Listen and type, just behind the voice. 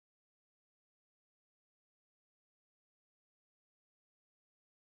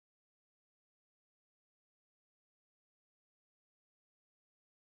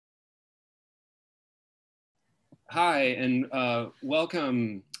Hi, and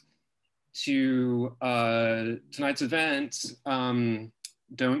welcome to tonight's event,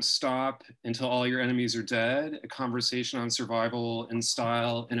 Don't Stop Until All Your Enemies Are Dead, a conversation on survival and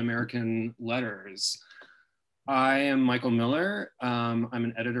style in American letters. I am Michael Miller. I'm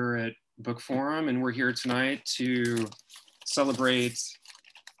an editor at Book Forum, and we're here tonight to celebrate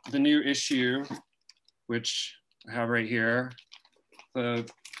the new issue, which I have right here, the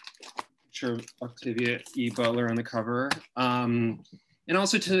picture of Octavia E. Butler on the cover, and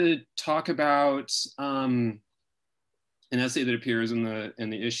also to talk about an essay that appears in the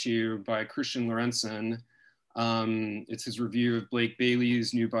issue by Christian Lorentzen. It's his review of Blake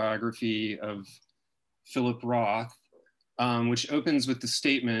Bailey's new biography of Philip Roth, which opens with the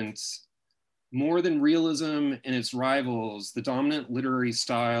statement, "More than realism and its rivals, the dominant literary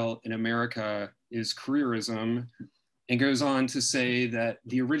style in America is careerism," and goes on to say that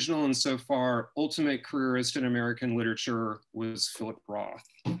the original and so far ultimate careerist in American literature was Philip Roth.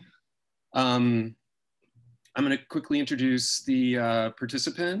 I'm going to quickly introduce the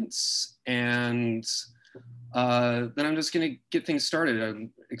participants, and then I'm just going to get things started.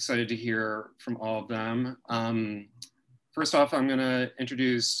 I'm excited to hear from all of them. First off, I'm going to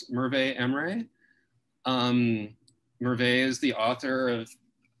introduce Merve Emre. Merve is the author of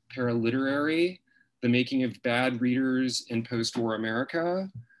Paraliterary, The Making of Bad Readers in Post-War America,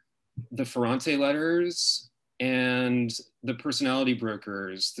 The Ferrante Letters, and The Personality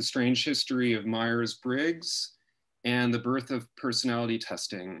Brokers, The Strange History of Myers-Briggs, and The Birth of Personality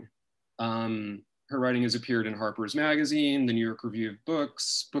Testing. Her writing has appeared in Harper's Magazine, the New York Review of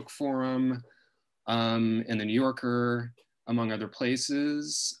Books, Book Forum, and the New Yorker, among other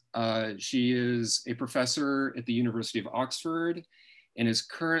places. She is a professor at the University of Oxford and is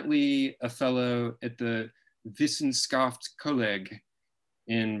currently a fellow at the Wissenschaftskolleg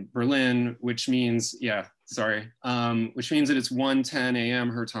in Berlin, which means, which means that it's 1:10 a.m.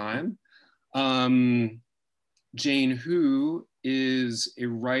 her time. Jane Hu is a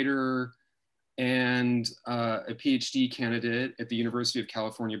writer and a PhD candidate at the University of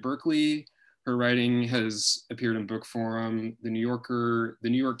California, Berkeley. Her writing has appeared in Book Forum, The New Yorker, The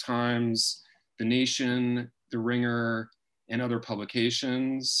New York Times, The Nation, The Ringer, and other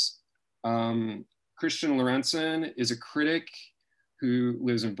publications. Christian Lorentzen is a critic who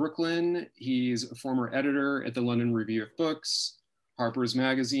lives in Brooklyn. He's a former editor at the London Review of Books, Harper's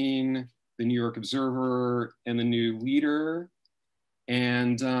Magazine, the New York Observer, and the New Leader.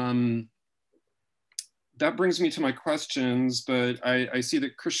 And that brings me to my questions, but I see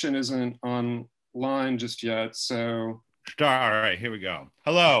that Christian isn't online just yet, so. All right, here we go.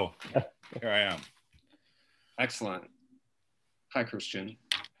 Hello, here I am. Excellent. Hi, Christian.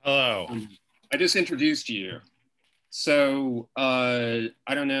 Hello. I just introduced you. So I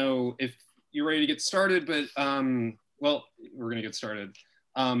don't know if you're ready to get started, but well, we're gonna get started.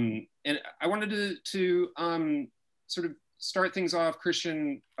 And I wanted to sort of start things off,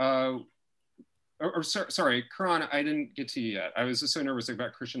 Christian, sorry, Karan, I didn't get to you yet. I was just so nervous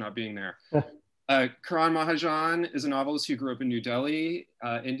about Christian not being there. Karan Mahajan is a novelist who grew up in New Delhi,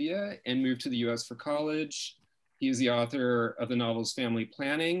 India, and moved to the US for college. He is the author of the novels Family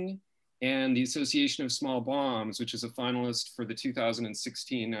Planning and The Association of Small Bombs, which is a finalist for the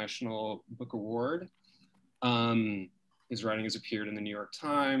 2016 National Book Award. His writing has appeared in the New York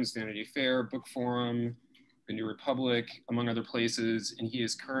Times, Vanity Fair, Book Forum, the New Republic, among other places, and he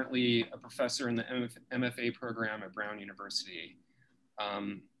is currently a professor in the MFA program at Brown University.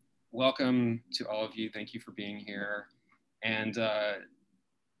 Welcome to all of you. Thank you for being here. And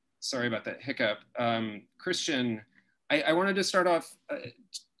sorry about that hiccup. Christian, I wanted to start off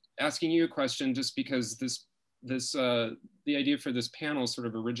asking you a question, just because the idea for this panel sort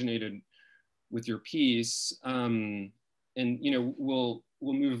of originated with your piece, and we'll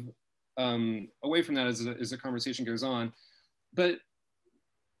move away from that as the conversation goes on. But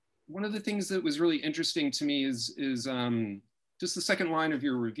one of the things that was really interesting to me is just the second line of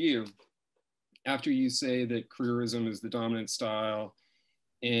your review. After you say that careerism is the dominant style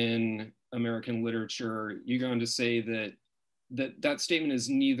in American literature, you go on to say that statement is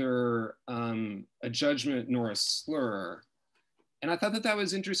neither a judgment nor a slur. And I thought that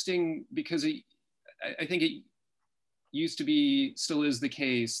was interesting because I think it used to be, still is the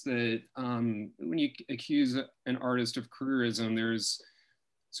case, that when you accuse an artist of careerism, there's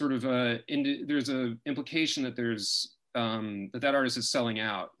sort of there's an implication that there's that artist is selling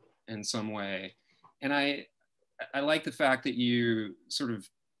out in some way. And I like the fact that you sort of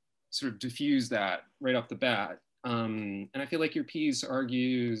diffuse that right off the bat. And I feel like your piece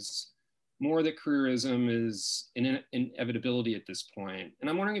argues more that careerism is an inevitability at this point. And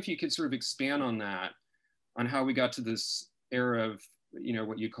I'm wondering if you could sort of expand on that on how we got to this era of, you know,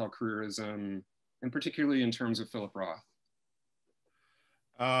 what you call careerism, and particularly in terms of Philip Roth.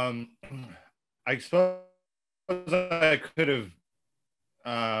 I suppose I could have,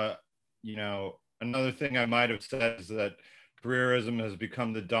 you know, another thing I might have said is that careerism has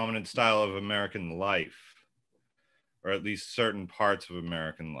become the dominant style of American life, or at least certain parts of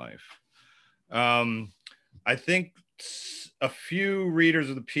American life. I think a few readers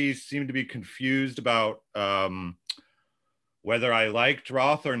of the piece seem to be confused about whether I liked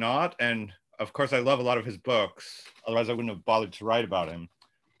Roth or not. And of course, I love a lot of his books. Otherwise, I wouldn't have bothered to write about him.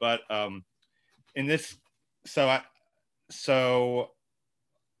 But in this, so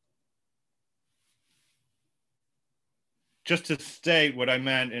just to state what I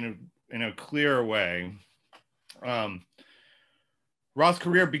meant in a clearer way, Roth's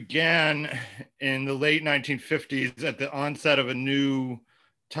career began in the late 1950s at the onset of a new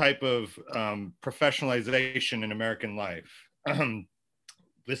type of professionalization in American life.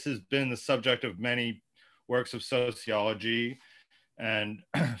 This has been the subject of many works of sociology and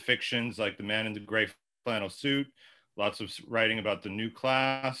fictions like The Man in the Gray Flannel Suit, lots of writing about the new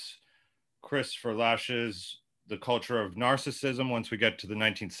class, Christopher Lasch's The Culture of Narcissism once we get to the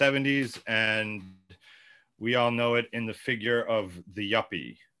 1970s, and we all know it in the figure of the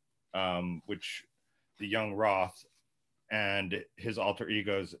yuppie, which the young Roth and his alter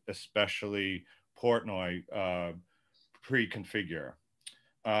egos, especially Portnoy, pre-configure.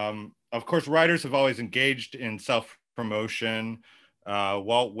 Of course, writers have always engaged in self-promotion.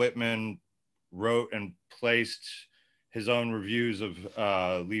 Walt Whitman wrote and placed his own reviews of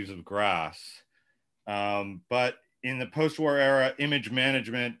Leaves of Grass. But in the post-war era, image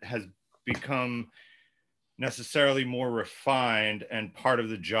management has become necessarily more refined and part of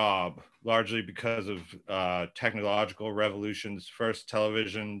the job, largely because of technological revolutions, first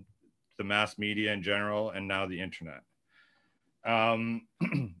television, the mass media in general, and now the internet. All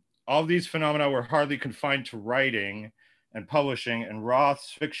of these phenomena were hardly confined to writing and publishing, and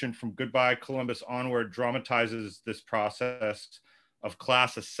Roth's fiction from Goodbye Columbus onward dramatizes this process of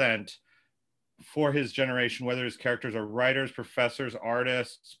class ascent for his generation, whether his characters are writers, professors,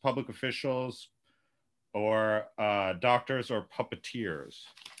 artists, public officials, or doctors or puppeteers.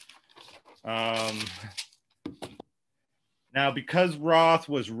 Now, because Roth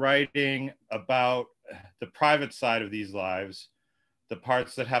was writing about the private side of these lives, the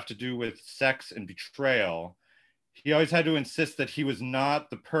parts that have to do with sex and betrayal, he always had to insist that he was not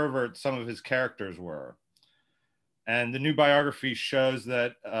the pervert some of his characters were. And the new biography shows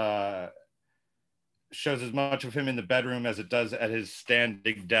that, shows as much of him in the bedroom as it does at his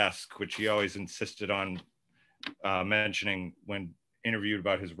standing desk, which he always insisted on mentioning when interviewed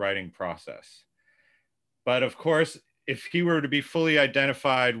about his writing process. But of course, if he were to be fully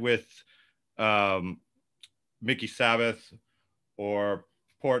identified with Mickey Sabbath or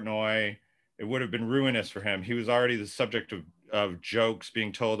Portnoy, it would have been ruinous for him. He was already the subject of jokes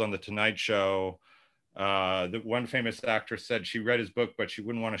being told on The Tonight Show. That one famous actress said she read his book, but she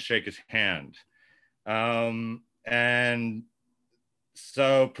wouldn't want to shake his hand. And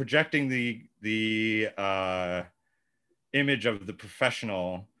so projecting the image of the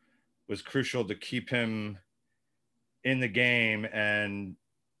professional was crucial to keep him in the game and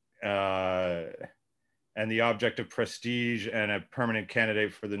the object of prestige and a permanent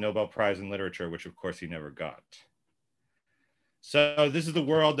candidate for the Nobel Prize in Literature, which of course he never got. So this is the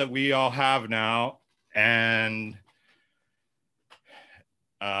world that we all have now, and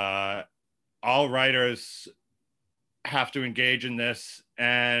all writers have to engage in this,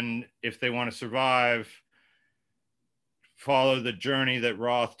 and if they want to survive, follow the journey that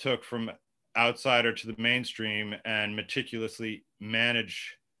Roth took from outsider to the mainstream and meticulously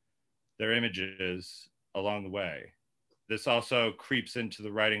manage their images along the way. This also creeps into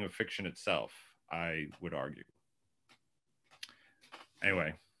the writing of fiction itself, I would argue.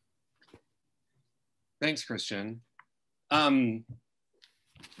 Anyway. Thanks, Christian. Merve,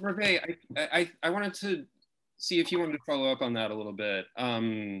 I wanted to see if you wanted to follow up on that a little bit.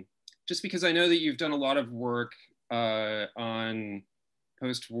 Just because I know that you've done a lot of work on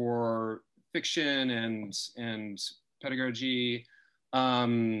post-war fiction and pedagogy.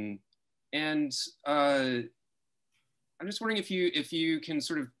 And I'm just wondering if you can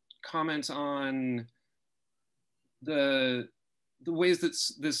sort of comment on the ways that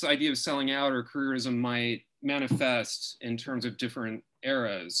this idea of selling out or careerism might manifest in terms of different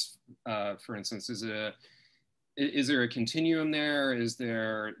eras. For instance, is there a continuum there?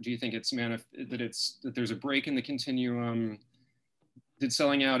 Do you think it's that there's a break in the continuum? Did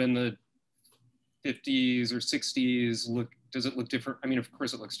selling out in the 50s or 60s look does it look different? I mean, of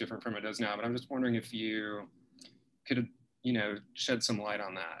course it looks different from it does now, but I'm just wondering if you could, shed some light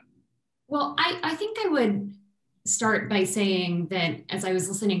on that. Well, I think I would start by saying that as I was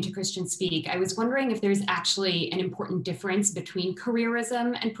listening to Christian speak, I was wondering if there's actually an important difference between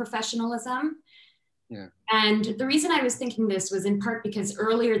careerism and professionalism. Yeah. And the reason I was thinking this was in part because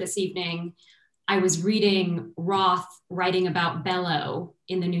earlier this evening, I was reading Roth writing about Bellow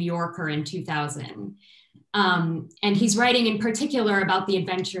in the New Yorker in 2000. And he's writing in particular about the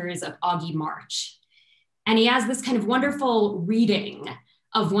adventures of Augie March. And he has this kind of wonderful reading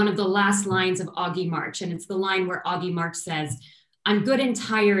of one of the last lines of Augie March. And it's the line where Augie March says, "I'm good and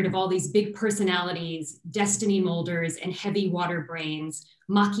tired of all these big personalities, destiny molders and heavy water brains,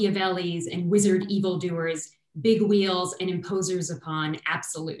 Machiavellis and wizard evildoers, big wheels and imposers upon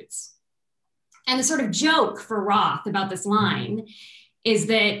absolutes." And the sort of joke for Roth about this line is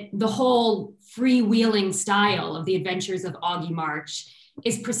that the whole freewheeling style of the adventures of Augie March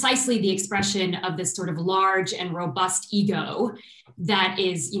is precisely the expression of this sort of large and robust ego that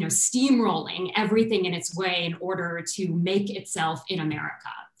is, steamrolling everything in its way in order to make itself in America.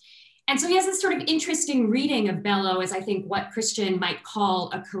 And so he has this sort of interesting reading of Bellow as I think what Christian might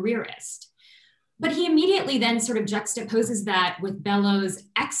call a careerist. But he immediately then sort of juxtaposes that with Bellow's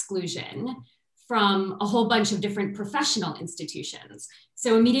exclusion from a whole bunch of different professional institutions.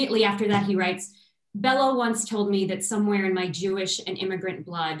 So immediately after that, he writes, "Bellow once told me that somewhere in my Jewish and immigrant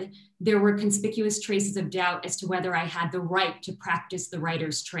blood, there were conspicuous traces of doubt as to whether I had the right to practice the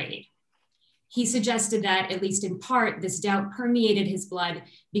writer's trade. He suggested that, at least in part, this doubt permeated his blood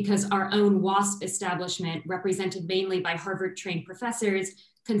because our own WASP establishment, represented mainly by Harvard-trained professors,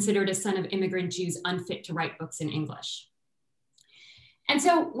 considered a son of immigrant Jews unfit to write books in English." And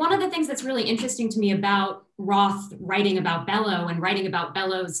so one of the things that's really interesting to me about Roth writing about Bellow and writing about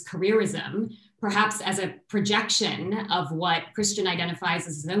Bellow's careerism, perhaps as a projection of what Christian identifies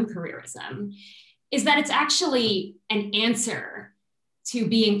as his own careerism, is that it's actually an answer to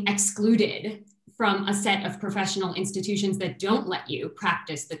being excluded from a set of professional institutions that don't let you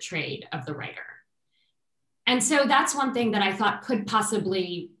practice the trade of the writer. And so that's one thing that I thought could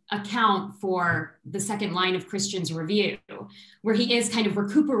possibly account for the second line of Christian's review, where he is kind of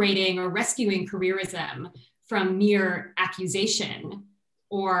recuperating or rescuing careerism from mere accusation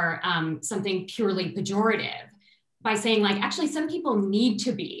or something purely pejorative by saying, like, actually, some people need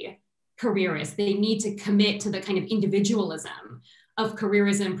to be careerists. They need to commit to the kind of individualism of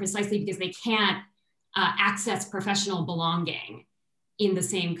careerism precisely because they can't access professional belonging in the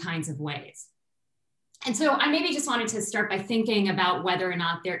same kinds of ways. And so I maybe just wanted to start by thinking about whether or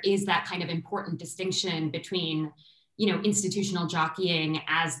not there is that kind of important distinction between, institutional jockeying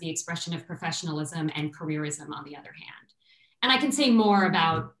as the expression of professionalism and careerism on the other hand. And I can say more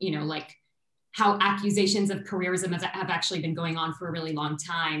about, like how accusations of careerism have actually been going on for a really long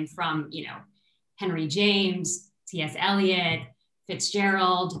time from, Henry James, T.S. Eliot,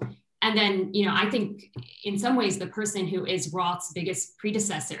 Fitzgerald. And then, I think in some ways the person who is Roth's biggest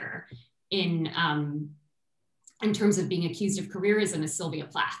predecessor in terms of being accused of careerism is Sylvia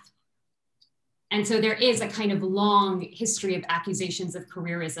Plath. And so there is a kind of long history of accusations of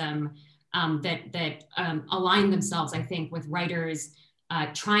careerism that align themselves, I think, with writers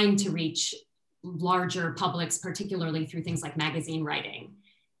trying to reach larger publics, particularly through things like magazine writing,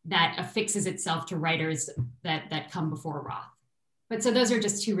 that affixes itself to writers that come before Roth. But so those are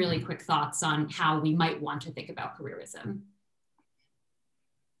just two really quick thoughts on how we might want to think about careerism.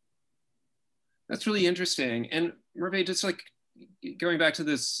 That's really interesting. And Merve, just like going back to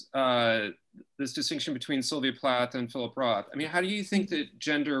this, this distinction between Sylvia Plath and Philip Roth, I mean, how do you think that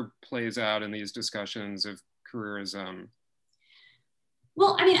gender plays out in these discussions of careerism?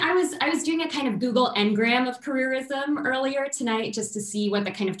 Well, I mean, I was doing a kind of Google engram of careerism earlier tonight just to see what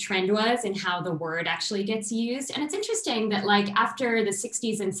the kind of trend was and how the word actually gets used. And it's interesting that like after the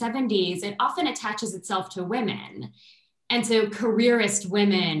 60s and 70s, it often attaches itself to women. And so careerist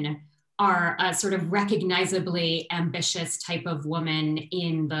women are a sort of recognizably ambitious type of woman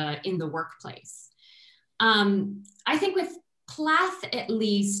in the workplace. I think with Plath, at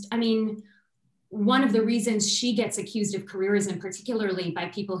least, I mean, one of the reasons she gets accused of careerism, particularly by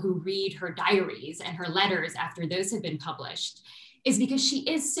people who read her diaries and her letters after those have been published, is because she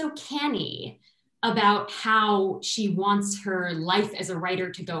is so canny about how she wants her life as a writer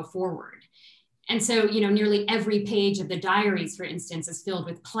to go forward. And so, nearly every page of the diaries, for instance, is filled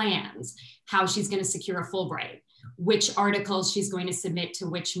with plans, how she's going to secure a Fulbright, which articles she's going to submit to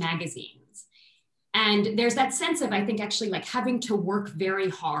which magazines. And there's that sense of, I think, actually like having to work very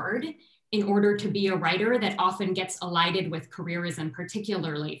hard in order to be a writer that often gets elided with careerism,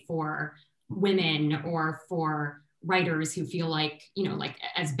 particularly for women or for writers who feel like, like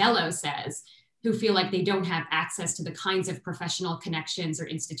as Bellow says, who feel like they don't have access to the kinds of professional connections or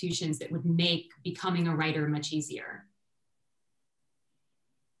institutions that would make becoming a writer much easier.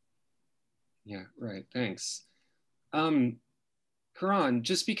 Yeah, right, thanks. Karan,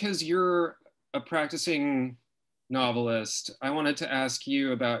 just because you're a practicing novelist, I wanted to ask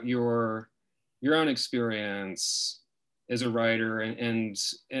you about your own experience as a writer, and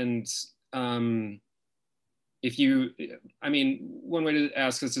if you, I mean, one way to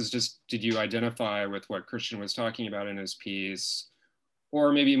ask this is just, did you identify with what Christian was talking about in his piece?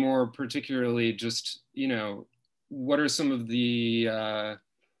 Or maybe more particularly just, what are some of the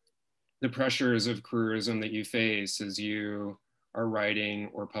pressures of careerism that you face as you are writing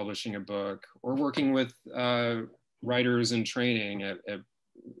or publishing a book or working with writers in training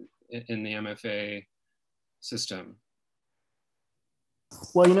in the MFA system?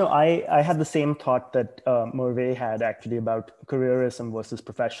 Well, I had the same thought that Merve had actually about careerism versus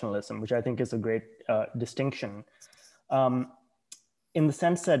professionalism, which I think is a great distinction. In the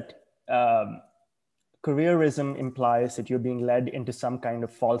sense that careerism implies that you're being led into some kind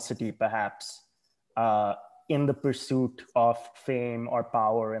of falsity, perhaps, in the pursuit of fame or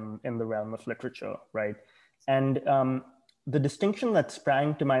power in the realm of literature, right? And the distinction that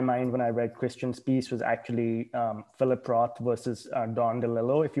sprang to my mind when I read Christian's piece was actually Philip Roth versus Don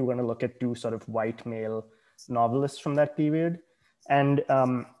DeLillo, if you want to look at two sort of white male novelists from that period. And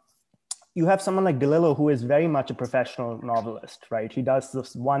you have someone like DeLillo who is very much a professional novelist, right? He does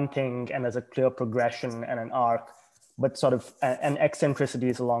this one thing and there's a clear progression and an arc, but sort of an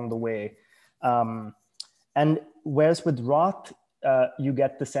eccentricities along the way. And whereas with Roth, you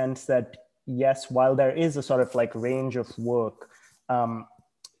get the sense that, yes, while there is a sort of like range of work,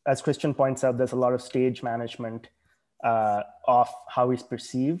 as Christian points out, there's a lot of stage management of how he's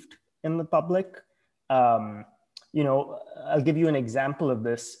perceived in the public. I'll give you an example of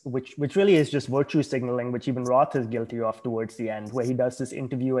this, which really is just virtue signaling, which even Roth is guilty of towards the end, where he does this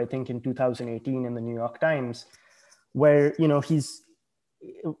interview, I think in 2018 in the New York Times, where,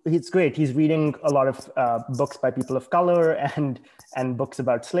 it's great. He's reading a lot of books by people of color and books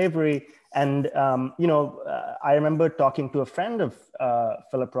about slavery. And, I remember talking to a friend of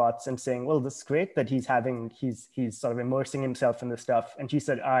Philip Roth's and saying, well, this is great that he's sort of immersing himself in this stuff. And she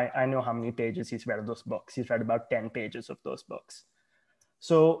said, I know how many pages he's read of those books. He's read about 10 pages of those books.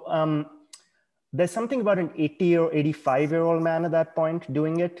 So there's something about an 80 or 85-year-old man at that point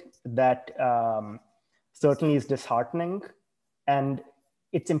doing it that certainly is disheartening. And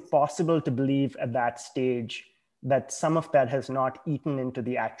it's impossible to believe at that stage that some of that has not eaten into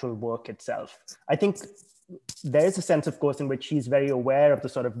the actual work itself. I think there is a sense, of course, in which he's very aware of the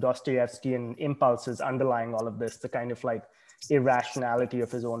sort of Dostoevskian impulses underlying all of this, the kind of like irrationality of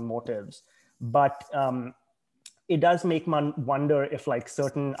his own motives. But it does make one wonder if like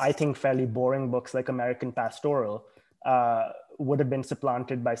certain, I think, fairly boring books like American Pastoral would have been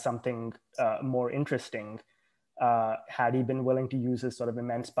supplanted by something more interesting had he been willing to use his sort of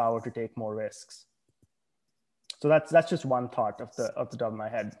immense power to take more risks. So that's just one thought off the top of my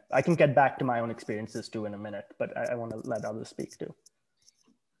head. I can get back to my own experiences too in a minute, but I want to let others speak too.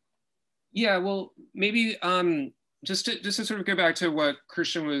 Yeah, well, maybe just to sort of go back to what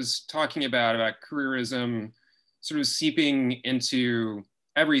Christian was talking about careerism sort of seeping into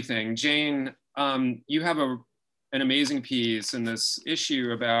everything. Jane, you have an amazing piece in this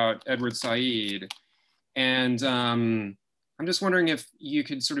issue about Edward Said. And I'm just wondering if you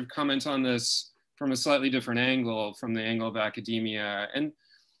could sort of comment on this from a slightly different angle, from the angle of academia. And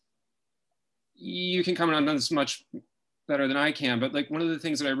you can comment on this much better than I can, but like one of the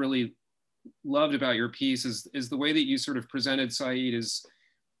things that I really loved about your piece is the way that you sort of presented Said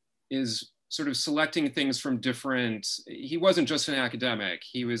is sort of selecting things from different, he wasn't just an academic,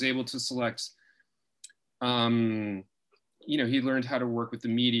 he was able to select, he learned how to work with the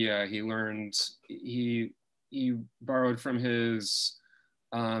media, he borrowed from his,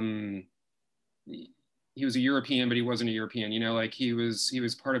 he was a European, but he wasn't a European, like he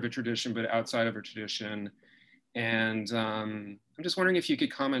was part of a tradition, but outside of a tradition. And I'm just wondering if you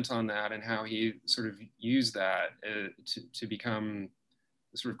could comment on that and how he sort of used that to become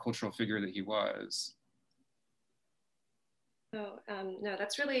the sort of cultural figure that he was. No,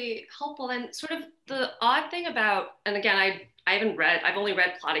 that's really helpful. And sort of the odd thing about, and again, I've only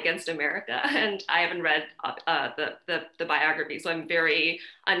read Plot Against America, and I haven't read the biography, so I'm very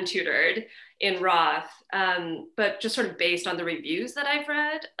untutored in Roth. But just sort of based on the reviews that I've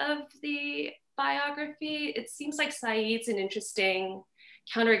read of the biography, it seems like Said's an interesting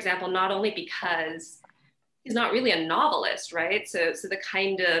counterexample, not only because he's not really a novelist, right? So the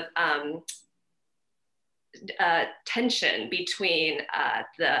kind of tension between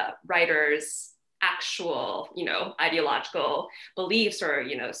the writer's actual, ideological beliefs or,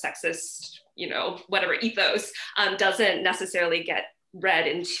 sexist, whatever ethos doesn't necessarily get read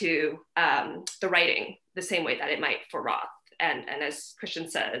into the writing the same way that it might for Roth. And as Christian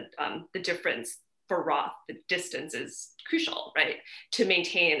said, the difference for Roth, the distance is crucial, right, to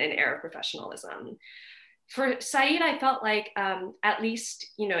maintain an air of professionalism. For Said, I felt like, at least,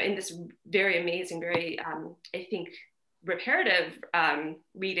 in this very amazing, very, I think, reparative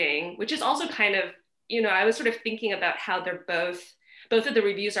reading, which is also kind of, I was sort of thinking about how they're both of the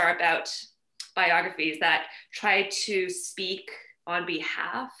reviews are about biographies that try to speak on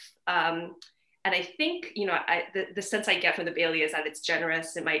behalf. And I think, the sense I get from the Bailey is that it's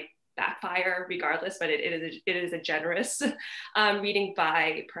generous. It might backfire regardless, but it is a generous reading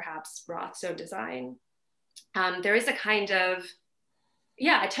by perhaps Roth's own design. There is a kind of,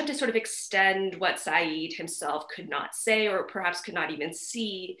 attempt to sort of extend what Said himself could not say, or perhaps could not even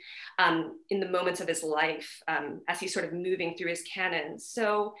see in the moments of his life as he's sort of moving through his canon.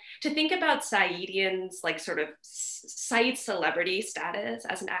 So to think about Saidian's Said's celebrity status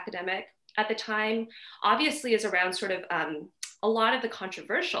as an academic at the time, obviously is around sort of a lot of the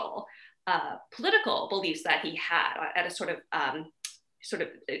controversial political beliefs that he had at a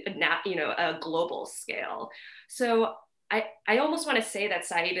a global scale. So I almost want to say that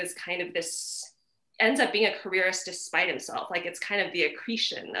Said is kind of ends up being a careerist despite himself. Like, it's kind of the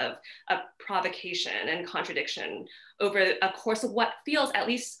accretion of provocation and contradiction over a course of what feels, at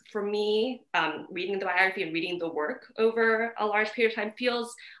least for me, reading the biography and reading the work over a large period of time,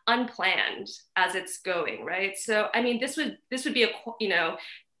 feels unplanned as it's going, right? So, I mean, this would be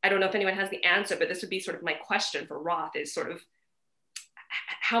I don't know if anyone has the answer, but this would be sort of my question for Roth, is sort of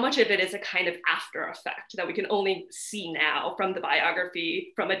how much of it is a kind of after effect that we can only see now from the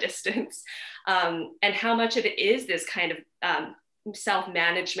biography from a distance, and how much of it is this kind of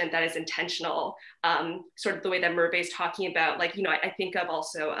self-management that is intentional, sort of the way that Merve is talking about, like, I think of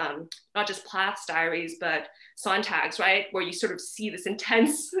also not just Plath's diaries, but Sontag's, right? Where you sort of see this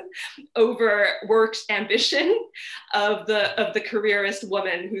intense overworked ambition of the careerist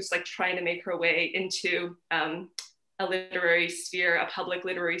woman who's like trying to make her way into a literary sphere, a public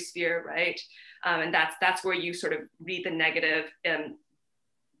literary sphere, right? And that's where you sort of read the negative, the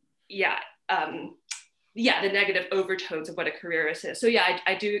negative overtones of what a careerist is. So yeah,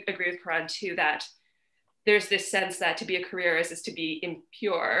 I do agree with Karan too, that there's this sense that to be a careerist is to be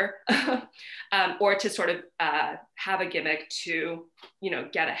impure, or to sort of have a gimmick to,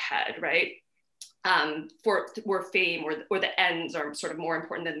 get ahead, right? Where fame or the ends are sort of more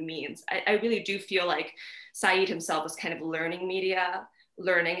important than the means. I really do feel like Said himself was kind of learning media,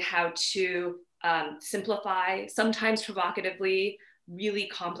 learning how to simplify, sometimes provocatively, really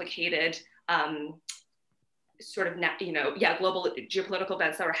complicated global geopolitical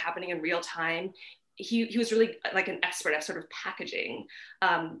events that were happening in real time. He was really like an expert at sort of packaging,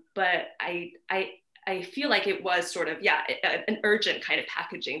 but I feel like it was sort of, an urgent kind of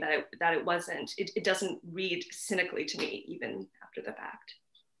packaging that it wasn't. It doesn't read cynically to me, even after the fact.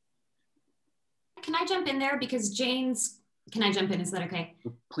 Can I jump in there? Because can I jump in? Is that okay?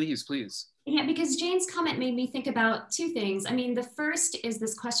 Please, please. Yeah, because Jane's comment made me think about two things. I mean, the first is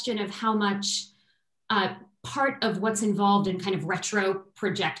this question of how much part of what's involved in kind of retro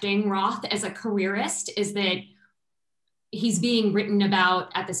projecting Roth as a careerist is that he's being written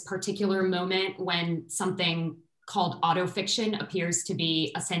about at this particular moment when something called autofiction appears to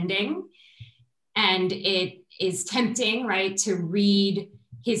be ascending. And it is tempting, right, to read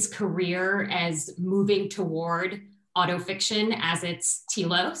his career as moving toward autofiction as its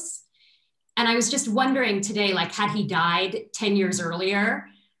telos. And I was just wondering today, like, had he died 10 years earlier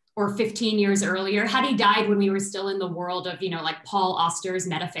or 15 years earlier, had he died when we were still in the world of, like Paul Auster's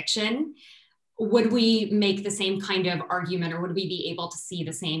metafiction, would we make the same kind of argument, or would we be able to see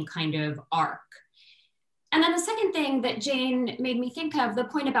the same kind of arc? And then the second thing that Jane made me think of, the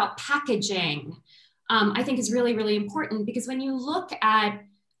point about packaging, I think is really, really important, because when you look at,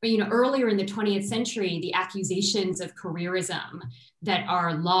 earlier in the 20th century, the accusations of careerism that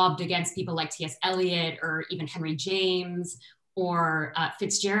are lobbed against people like T.S. Eliot or even Henry James or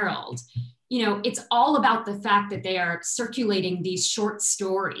Fitzgerald, it's all about the fact that they are circulating these short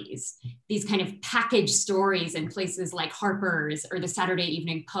stories, these kind of packaged stories in places like Harper's or the Saturday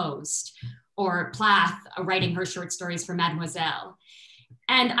Evening Post, or Plath writing her short stories for Mademoiselle.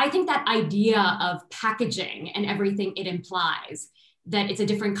 And I think that idea of packaging and everything it implies, that it's a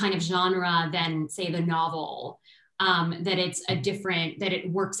different kind of genre than, say, the novel, that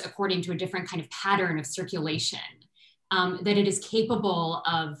it works according to a different kind of pattern of circulation, that it is capable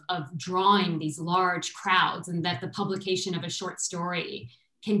of drawing these large crowds, and that the publication of a short story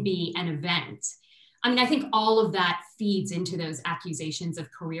can be an event. I mean, I think all of that feeds into those accusations of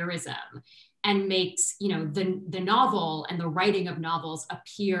careerism and makes, you know, the novel and the writing of novels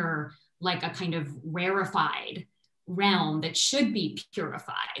appear like a kind of rarefied realm that should be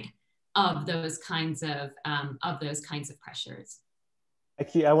purified of those kinds of pressures.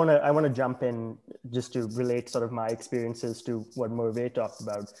 Actually, I want to jump in just to relate sort of my experiences to what Merve talked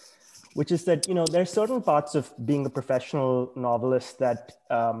about, which is that, you know, there are certain parts of being a professional novelist that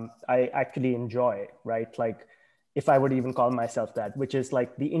I actually enjoy, right? Like, if I would even call myself that, which is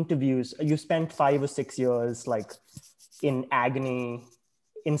like the interviews. You spend 5 or 6 years like in agony,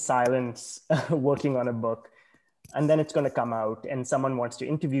 in silence, working on a book, and then it's going to come out and someone wants to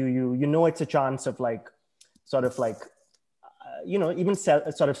interview you. You know, it's a chance of like, sort of like, you know, even sort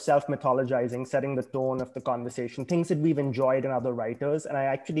of self-mythologizing, setting the tone of the conversation, things that we've enjoyed in other writers. And I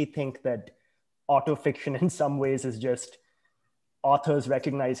actually think that autofiction in some ways is just authors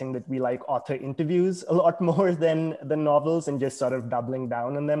recognizing that we like author interviews a lot more than the novels, and just sort of doubling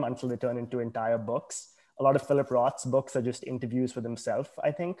down on them until they turn into entire books. A lot of Philip Roth's books are just interviews with himself,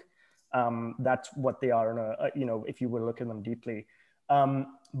 I think. That's what they are, on a, you know, if you were looking at them deeply.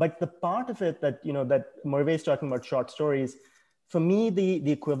 But the part of it that, you know, that Merve is talking about short stories, for me,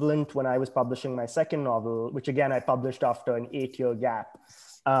 the equivalent when I was publishing my second novel, which again, I published after an 8-year gap,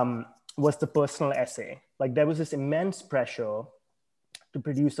 was the personal essay. Like, there was this immense pressure to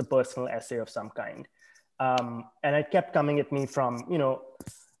produce a personal essay of some kind. And it kept coming at me from, you know,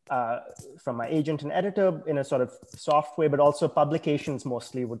 from my agent and editor in a sort of soft way, but also publications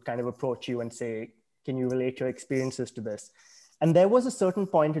mostly would kind of approach you and say, can you relate your experiences to this? And there was a certain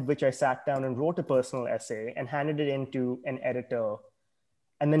point at which I sat down and wrote a personal essay and handed it into an editor,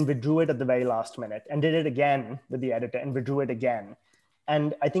 and then withdrew it at the very last minute, and did it again with the editor and withdrew it again.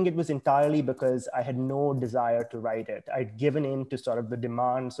 And I think it was entirely because I had no desire to write it. I'd given in to sort of the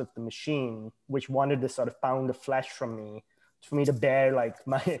demands of the machine, which wanted this sort of pound of flesh from me, for me to bear like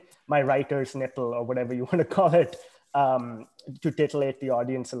my writer's nipple or whatever you want to call it, to titillate the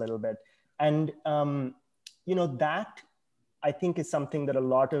audience a little bit. And, you know, that I think is something that a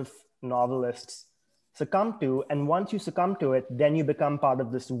lot of novelists succumb to. And once you succumb to it, then you become part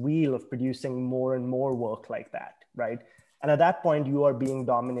of this wheel of producing more and more work like that, right? And at that point, you are being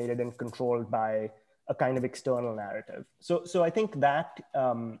dominated and controlled by a kind of external narrative. So I think that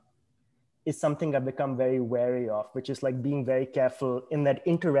is something I've become very wary of, which is like being very careful in that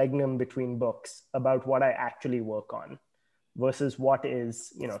interregnum between books about what I actually work on versus what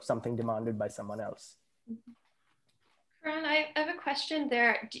is, you know, something demanded by someone else. Karan, I have a question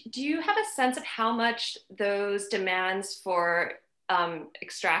there. Do you have a sense of how much those demands for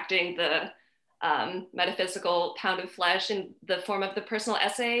extracting the metaphysical pound of flesh in the form of the personal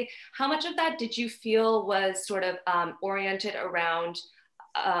essay, how much of that did you feel was sort of oriented around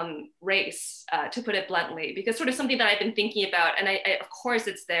race, to put it bluntly? Because sort of something that I've been thinking about, and I of course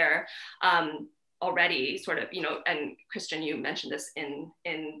it's there already, sort of, you know, and Christian, you mentioned this in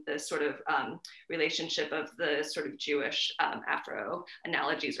the sort of relationship of the sort of Jewish Afro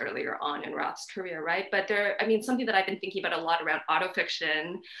analogies earlier on in Roth's career, right? But there, I mean, something that I've been thinking about a lot around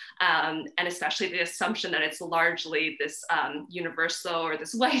autofiction, and especially the assumption that it's largely this universal or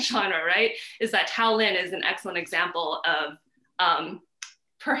this white genre, right? Is that Tao Lin is an excellent example of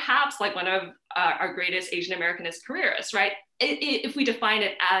perhaps like one of our greatest Asian Americanist careerists, right? If we define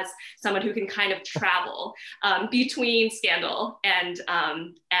it as someone who can kind of travel between scandal and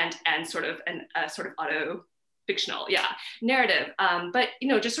sort of a sort of auto-fictional, narrative. But, you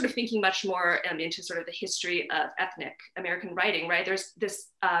know, just sort of thinking much more into sort of the history of ethnic American writing, right? There's this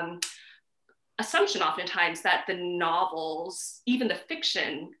assumption oftentimes that the novels, even the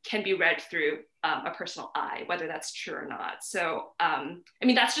fiction, can be read through a personal eye, whether that's true or not. So, I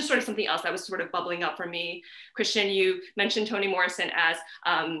mean, that's just sort of something else that was sort of bubbling up for me. Christian, you mentioned Toni Morrison as,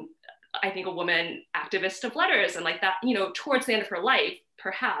 I think, a woman activist of letters, and like that, you know, towards the end of her life,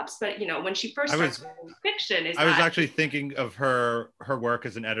 perhaps, but, you know, when she first started fiction, I was actually thinking of her work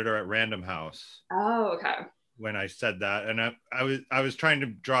as an editor at Random House. Oh, okay. When I said that, and I was trying to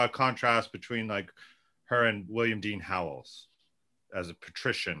draw a contrast between like her and William Dean Howells as a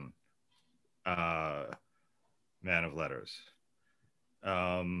patrician man of letters.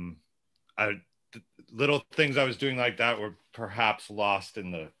 Little things I was doing like that were perhaps lost in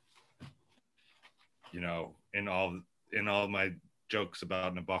the, you know, in all my jokes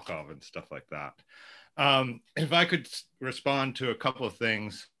about Nabokov and stuff like that. If I could respond to a couple of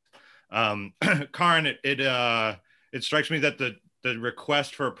things. Karan, it strikes me that the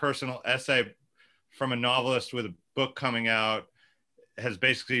request for a personal essay from a novelist with a book coming out has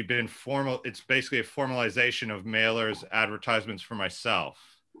basically been formal. It's basically a formalization of Mailer's advertisements for myself.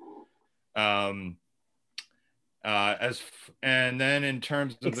 And then in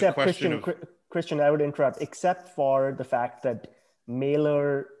terms of the question Christian, I would interrupt, except for the fact that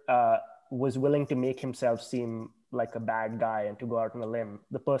Mailer was willing to make himself seem like a bad guy and to go out on a limb.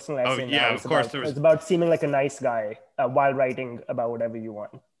 The personal essay now is about seeming like a nice guy while writing about whatever you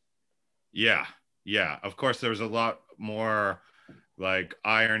want. Yeah, of course there's a lot more like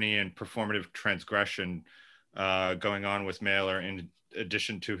irony and performative transgression going on with Mailer in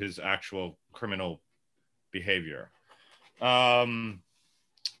addition to his actual criminal behavior. Then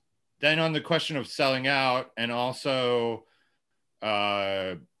on the question of selling out, and also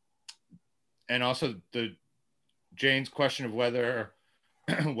the Jane's question of whether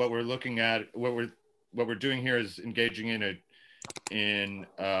what we're looking at, what we're doing here is engaging in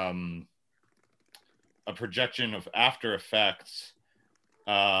a projection of after effects.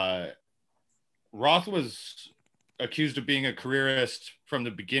 Roth was accused of being a careerist from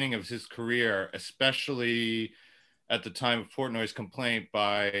the beginning of his career, especially at the time of Portnoy's complaint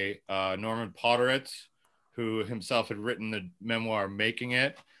by Norman Potteritz, who himself had written the memoir Making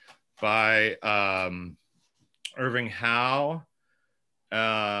It, by Irving Howe,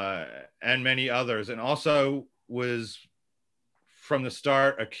 and many others, and also was from the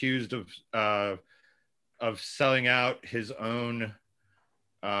start accused of selling out his own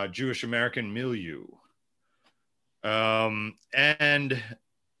Jewish American milieu. And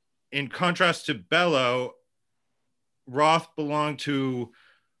in contrast to Bellow, Roth belonged to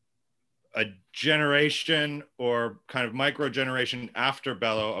a generation or kind of micro generation after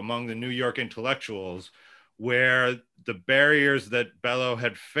Bellow among the New York intellectuals, where the barriers that Bellow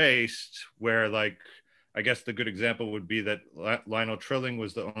had faced, where, like, I guess the good example would be that Lionel Trilling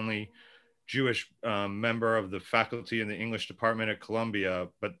was the only Jewish member of the faculty in the English department at Columbia,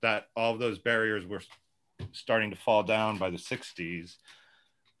 but that all of those barriers were starting to fall down by the 60s.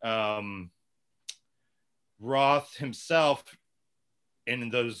 Roth himself, in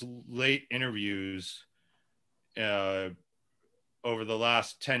those late interviews over the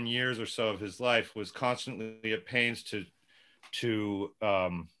last 10 years or so of his life, was constantly at pains to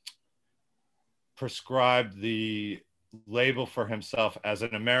prescribe the label for himself as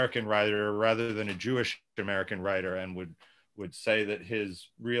an American writer rather than a Jewish American writer, and would say that his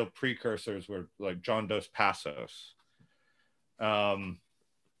real precursors were like John Dos Passos. On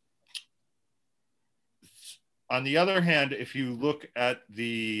the other hand, if you look at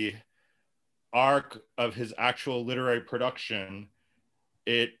the arc of his actual literary production,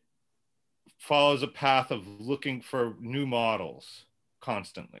 it follows a path of looking for new models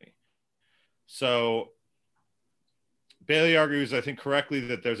constantly. So Bailey argues, I think correctly,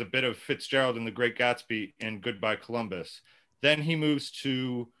 that there's a bit of Fitzgerald in The Great Gatsby in Goodbye Columbus. Then he moves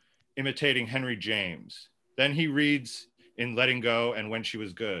to imitating Henry James. Then he reads in Letting Go and When She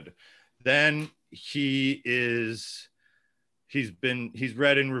Was Good. Then he's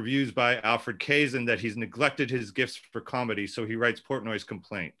read in reviews by Alfred Kazin that he's neglected his gifts for comedy, so he writes Portnoy's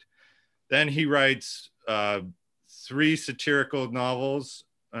Complaint. Then he writes 3 satirical novels,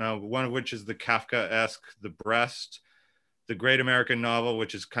 one of which is the Kafka-esque The Breast, The Great American Novel,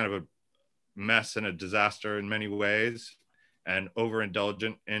 which is kind of a mess and a disaster in many ways, and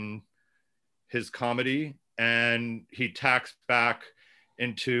overindulgent in his comedy. And he tacks back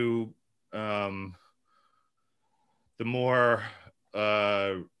into the more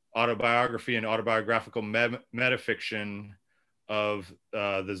autobiography and autobiographical metafiction of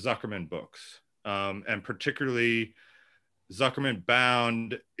the Zuckerman books. And particularly Zuckerman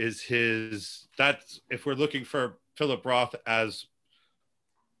Bound is that's, if we're looking for Philip Roth as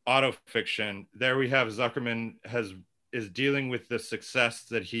autofiction, there we have Zuckerman is dealing with the success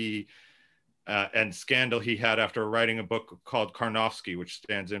that he and scandal he had after writing a book called Karnofsky, which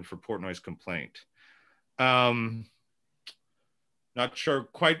stands in for Portnoy's Complaint. Not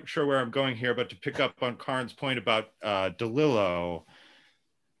quite sure where I'm going here, but to pick up on Karan's point about DeLillo,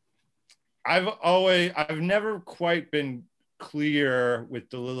 I've never quite been clear with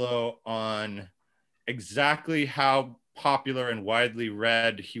DeLillo on exactly how popular and widely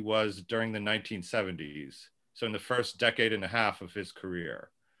read he was during the 1970s. So in the first decade and a half of his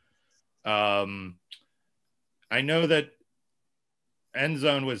career. I know that End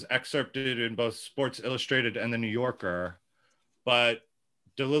Zone was excerpted in both Sports Illustrated and the New Yorker, but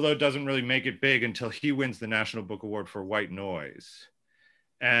DeLillo doesn't really make it big until he wins the National Book Award for White Noise.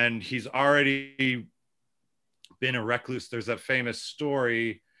 And he's already been a recluse. There's that famous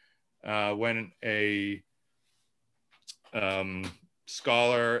story when a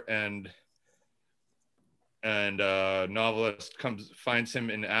scholar and and a novelist finds him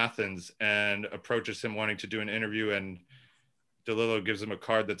in Athens and approaches him wanting to do an interview, and DeLillo gives him a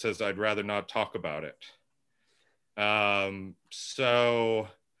card that says, "I'd rather not talk about it." So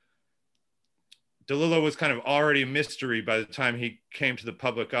DeLillo was kind of already a mystery by the time he came to the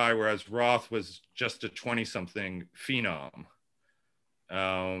public eye, whereas Roth was just a 20-something phenom.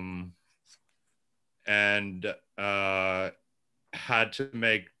 And had to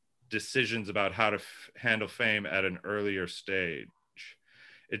make decisions about how to handle fame at an earlier stage.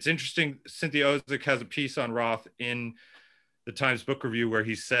 It's interesting, Cynthia Ozick has a piece on Roth in the Times Book Review where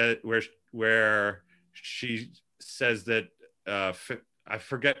he said, where she says that, I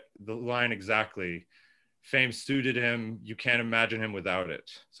forget the line exactly, fame suited him, you can't imagine him without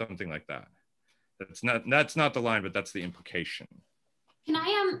it, something like that. That's not the line, but that's the implication. Can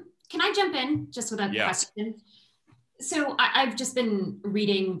I jump in just with a question? So I've just been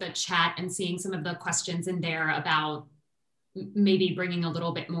reading the chat and seeing some of the questions in there about maybe bringing a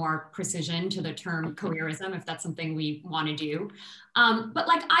little bit more precision to the term careerism, if that's something we want to do. But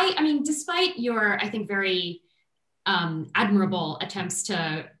like, I mean, despite your, I think, very admirable attempts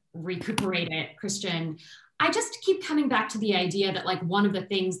to recuperate it, Christian, I just keep coming back to the idea that like one of the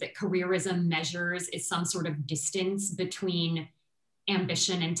things that careerism measures is some sort of distance between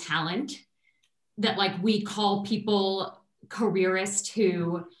ambition and talent, that like we call people careerists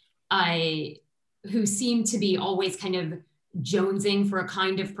who seem to be always kind of jonesing for a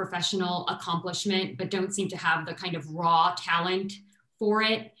kind of professional accomplishment, but don't seem to have the kind of raw talent for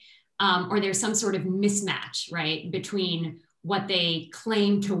it. Or there's some sort of mismatch, right, between what they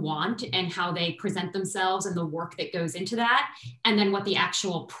claim to want and how they present themselves and the work that goes into that, and then what the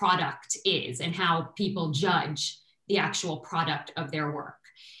actual product is and how people judge the actual product of their work.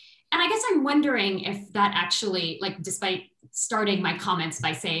 And I guess I'm wondering if that actually, like, despite starting my comments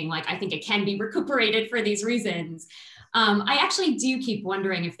by saying, like, I think it can be recuperated for these reasons, I actually do keep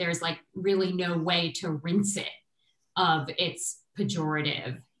wondering if there's like really no way to rinse it of its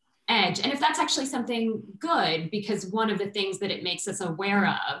pejorative edge. And if that's actually something good, because one of the things that it makes us aware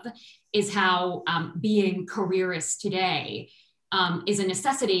of is how being careerist today is a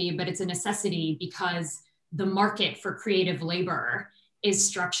necessity, but it's a necessity because the market for creative labor is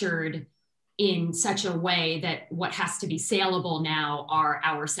structured in such a way that what has to be saleable now are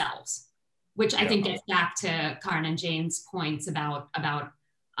ourselves, which I think gets back to Karan and Jane's points about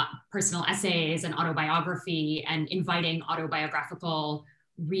personal essays and autobiography and inviting autobiographical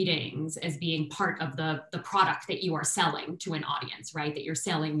readings as being part of the product that you are selling to an audience, right? That you're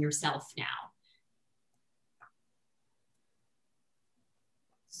selling yourself now.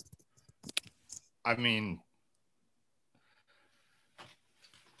 I mean,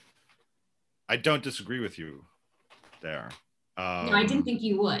 I don't disagree with you there. No, I didn't think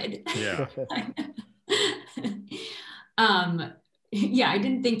you would. Yeah. Yeah, I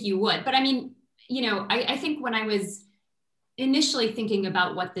didn't think you would. But I mean, you know, I think when I was initially thinking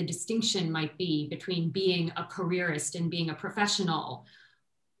about what the distinction might be between being a careerist and being a professional,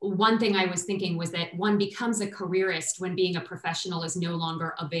 one thing I was thinking was that one becomes a careerist when being a professional is no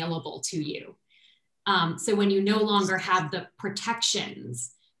longer available to you. So when you no longer have the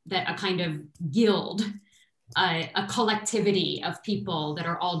protections that a kind of guild, a collectivity of people that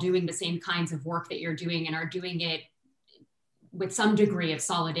are all doing the same kinds of work that you're doing and are doing it with some degree of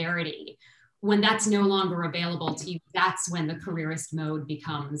solidarity, when that's no longer available to you, that's when the careerist mode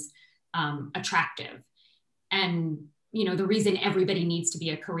becomes attractive. And you know, the reason everybody needs to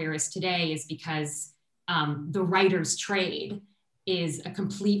be a careerist today is because the writer's trade is a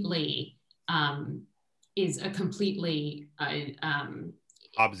completely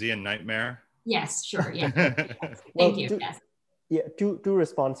Hobbesian nightmare. Yes, sure. Yeah. Thank you. Yes. Yeah, two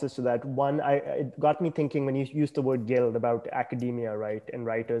responses to that. One, it got me thinking when you used the word guild about academia, right, and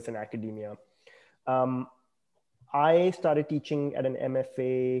writers in academia. I started teaching at an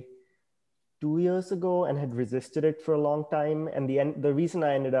MFA 2 years ago and had resisted it for a long time. And the reason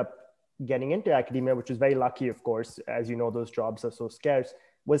I ended up getting into academia, which was very lucky, of course, as you know, those jobs are so scarce,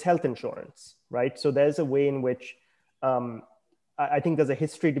 was health insurance, right? So there's a way in which I think there's a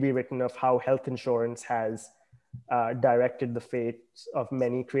history to be written of how health insurance has directed the fates of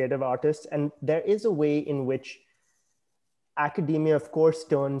many creative artists. And there is a way in which academia, of course,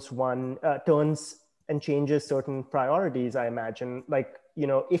 turns and changes certain priorities, I imagine. Like, you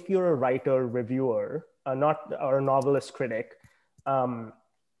know, if you're a writer, reviewer, or a novelist critic,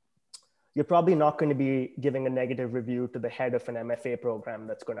 you're probably not going to be giving a negative review to the head of an MFA program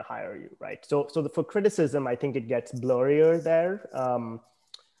that's going to hire you, right? So for criticism, I think it gets blurrier there.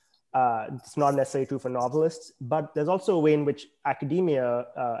 It's not necessarily true for novelists, but there's also a way in which academia,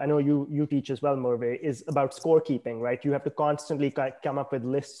 I know you teach as well, Merve, is about scorekeeping, right? You have to constantly come up with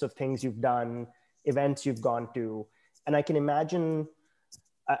lists of things you've done, events you've gone to. And I can imagine,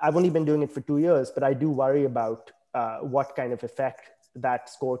 I've only been doing it for 2 years, but I do worry about what kind of effect that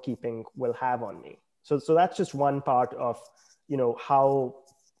scorekeeping will have on me. So that's just one part of, how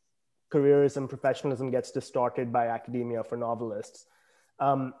careerism, professionalism gets distorted by academia for novelists.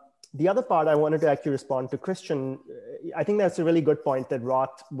 The other part I wanted to actually respond to Christian. I think that's a really good point that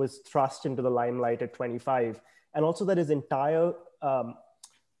Roth was thrust into the limelight at 25, and also that his entire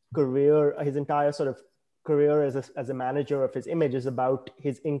career, his entire sort of career as a manager of his image is about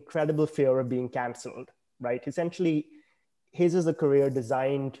his incredible fear of being canceled, right? Essentially, his is a career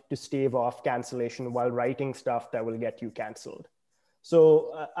designed to stave off cancellation while writing stuff that will get you canceled.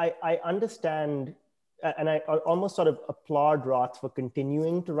 So I understand, and I almost sort of applaud Roth for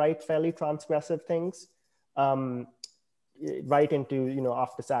continuing to write fairly transgressive things, right into,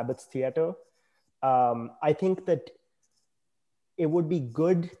 After Sabbath's theater. I think that it would be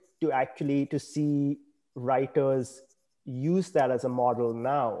good to see writers use that as a model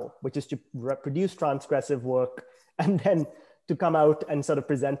now, which is to produce transgressive work and then to come out and sort of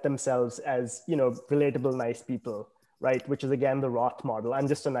present themselves as, relatable, nice people, right? Which is again, the Roth model. I'm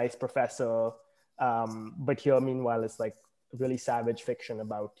just a nice professor. But here, meanwhile, it's like really savage fiction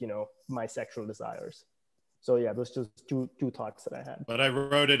about, my sexual desires. So yeah, those just two thoughts that I had. But I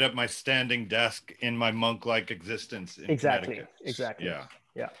wrote it at my standing desk in my monk-like existence in Connecticut. Exactly.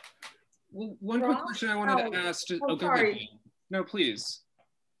 Yeah. Well, one quick question I wanted to ask. Sorry. No, please.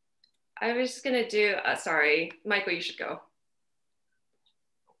 I was just gonna do, sorry, Michael, you should go.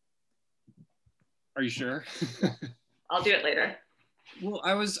 Are you sure? I'll do it later. Well,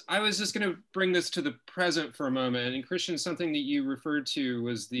 I was just going to bring this to the present for a moment. And Christian, something that you referred to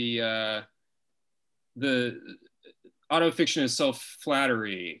was the autofiction as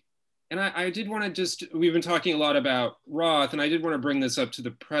self-flattery. And I did want to we've been talking a lot about Roth, and I did want to bring this up to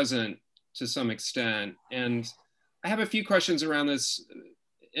the present to some extent. And I have a few questions around this,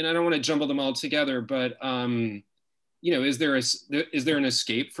 and I don't want to jumble them all together, but is there an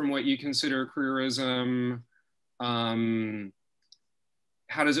escape from what you consider careerism? How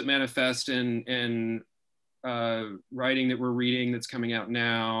does it manifest in writing that we're reading that's coming out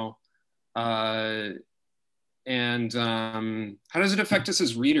now? And how does it affect us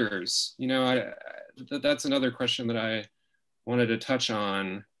as readers? That's another question that I wanted to touch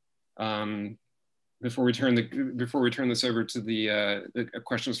on before we turn this over to the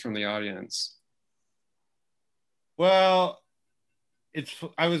questions from the audience. Well,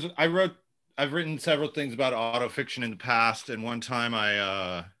 I've written several things about autofiction in the past, and one time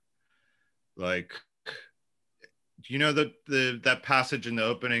I that passage in the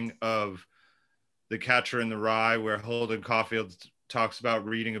opening of The Catcher in the Rye where Holden Caulfield talks about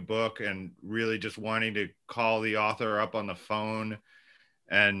reading a book and really just wanting to call the author up on the phone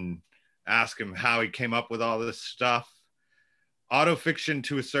and ask him how he came up with all this stuff. Autofiction,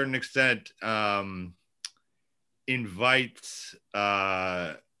 to a certain extent, invites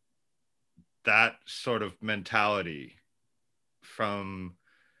that sort of mentality from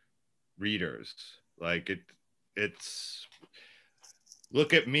readers. Like it's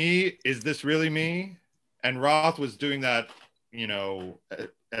look at me, is this really me? And Roth was doing that,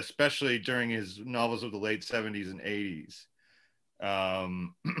 especially during his novels of the late 70s and 80s,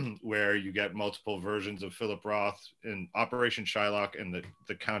 where you get multiple versions of Philip Roth in Operation Shylock and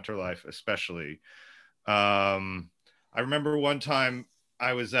the Counterlife especially. I remember one time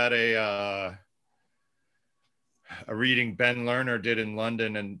I was at a reading Ben Lerner did in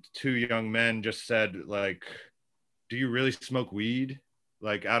London, and two young men just said, like, do you really smoke weed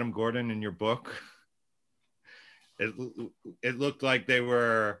like Adam Gordon in your book? It looked like they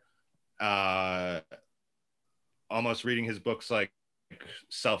were almost reading his books like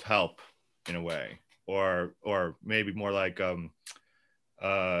self-help in a way, or maybe more like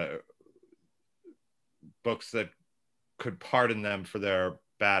books that could pardon them for their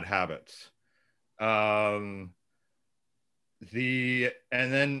bad habits. And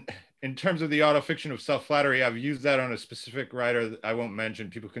then in terms of the autofiction of self-flattery, I've used that on a specific writer that I won't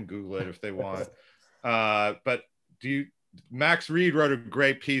mention. People can Google it if they want. But Max Reed wrote a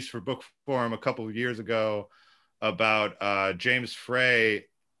great piece for Book Forum a couple of years ago about James Frey's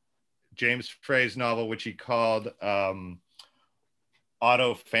novel, which he called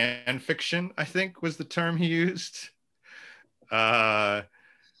auto fan fiction, I think was the term he used.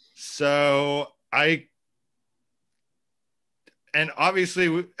 And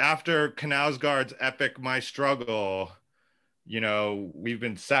obviously after Knausgaard's epic My Struggle, you know, we've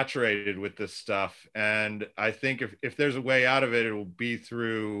been saturated with this stuff. And I think if there's a way out of it, it will be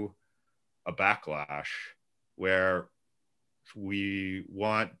through a backlash where we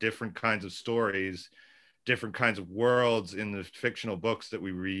want different kinds of stories, different kinds of worlds in the fictional books that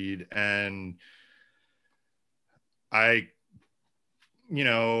we read. And you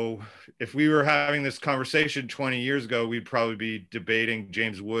know, if we were having this conversation 20 years ago, we'd probably be debating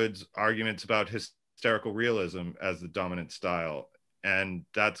James Wood's arguments about hysterical realism as the dominant style. And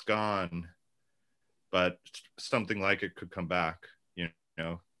that's gone, but something like it could come back. You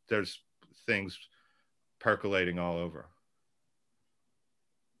know, there's things percolating all over.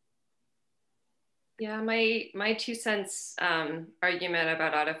 Yeah, my 2 cents argument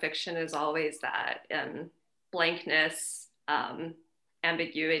about autofiction is always that blankness,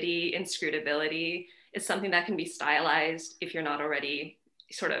 ambiguity, inscrutability is something that can be stylized if you're not already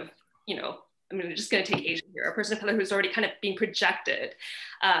sort of, you know, I'm just going to take Asian here, a person of color who's already kind of being projected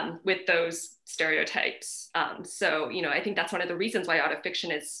with those stereotypes. So, you know, I think that's one of the reasons why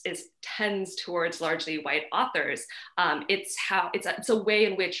autofiction tends towards largely white authors. It's a way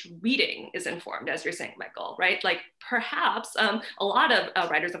in which reading is informed, as you're saying, Michael, right? Like perhaps a lot of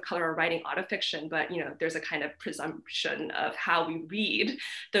writers of color are writing autofiction, but, you know, there's a kind of presumption of how we read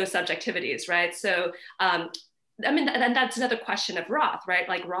those subjectivities, right? So, I mean, and that's another question of Roth, right?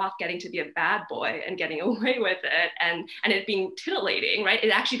 Like Roth getting to be a bad boy and getting away with it, and it being titillating, right? It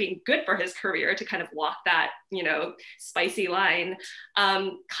actually being good for his career to kind of walk that, you know, spicy line,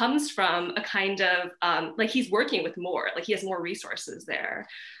 comes from a kind of, like he's working with more, like he has more resources there.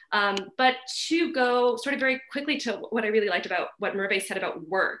 But to go sort of very quickly to what I really liked about what Merve said about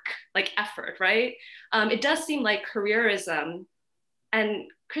work, like effort, right? It does seem like careerism, and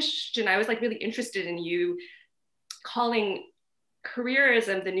Christian, I was like really interested in you calling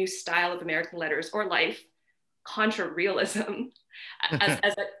careerism the new style of American letters or life, contra realism.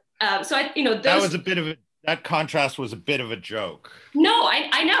 So I, you know, that contrast was a bit of a joke. No,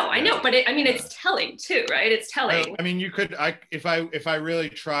 I know, but I mean, it's telling too, right? It's telling. I mean, you could, if I really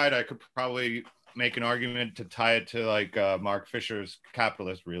tried, I could probably make an argument to tie it to like Mark Fisher's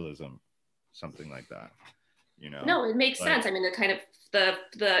capitalist realism, something like that. You know? No, it makes sense. I mean, the kind of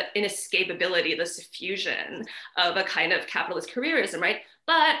the inescapability, the suffusion of a kind of capitalist careerism, right?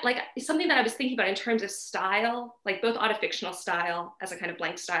 But like something that I was thinking about in terms of style, like both autofictional style as a kind of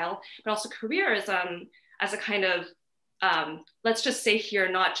blank style, but also careerism as a kind of, let's just say here,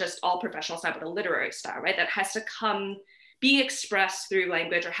 not just all professional style, but a literary style, right? That has to be expressed through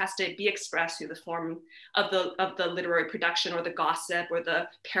language, or has to be expressed through the form of the literary production, or the gossip, or the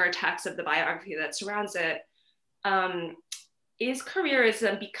paratext of the biography that surrounds it. Is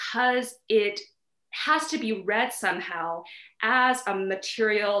careerism, because it has to be read somehow as a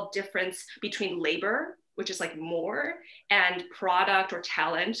material difference between labor, which is like more, and product or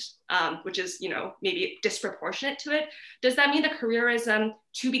talent, which is, you know, maybe disproportionate to it. Does that mean that careerism,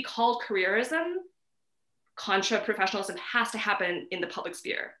 to be called careerism, contra professionalism, has to happen in the public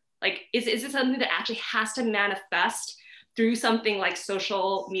sphere? Like, is it something that actually has to manifest through something like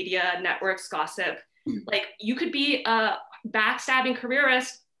social media networks, gossip? Like, you could be a backstabbing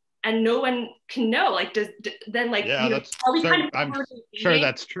careerist and no one can know. Like, then like, yeah, I'm sure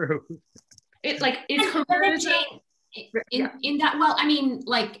that's true. It's like, is careerism in that, well, I mean,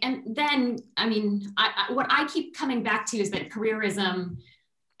 like, and then, I mean, what I keep coming back to is that careerism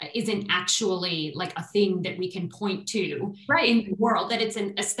isn't actually like a thing that we can point to in the world, that it's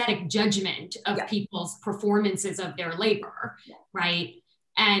an aesthetic judgment of people's performances of their labor, right?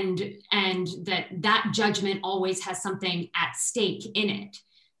 And that judgment always has something at stake in it.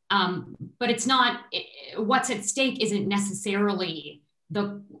 But it's not, what's at stake isn't necessarily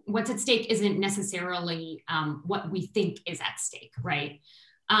what we think is at stake, right?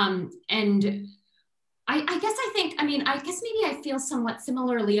 And I guess maybe I feel somewhat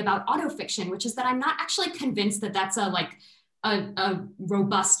similarly about autofiction, which is that I'm not actually convinced that that's a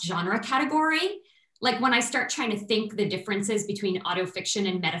robust genre category. Like when I start trying to think the differences between autofiction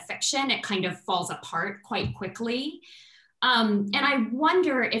and metafiction, it kind of falls apart quite quickly. And I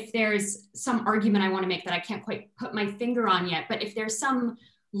wonder if there's some argument I want to make that I can't quite put my finger on yet, but if there's some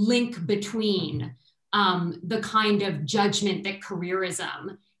link between the kind of judgment that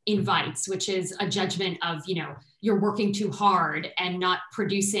careerism invites, which is a judgment of, you know, you're working too hard and not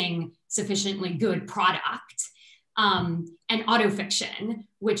producing sufficiently good product, and autofiction,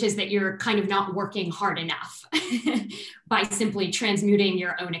 which is that you're kind of not working hard enough by simply transmuting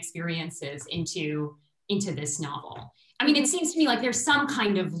your own experiences into this novel. I mean, it seems to me like there's some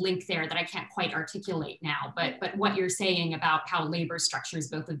kind of link there that I can't quite articulate now, but what you're saying about how labor structures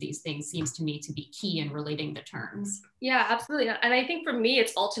both of these things seems to me to be key in relating the terms. Yeah, absolutely. And I think for me,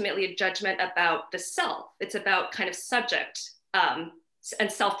 it's ultimately a judgment about the self. It's about kind of subject and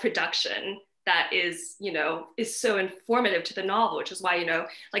self-production that is, you know, is so informative to the novel, which is why, you know,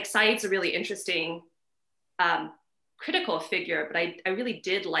 like Said's a really interesting critical figure, but I really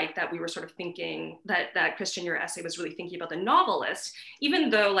did like that we were sort of thinking that Christian, your essay was really thinking about the novelist,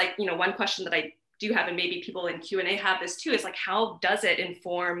 even though, like, you know, one question that I do have, and maybe people in Q&A have this too, is like, how does it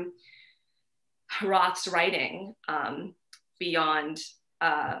inform Roth's writing beyond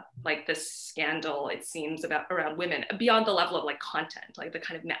like this scandal, it seems, about around women, beyond the level of like content, like the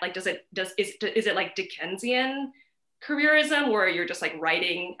kind of, like, is it like Dickensian careerism, where you're just like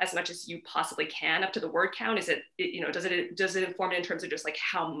writing as much as you possibly can up to the word count? Is it, you know, does it inform it in terms of just like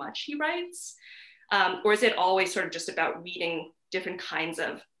how much he writes? Or is it always sort of just about reading different kinds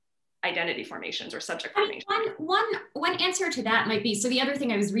of identity formations or subject formations? One answer to that might be, so the other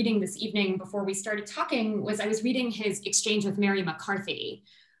thing I was reading this evening before we started talking was I was reading his exchange with Mary McCarthy,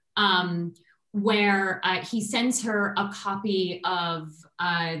 where he sends her a copy of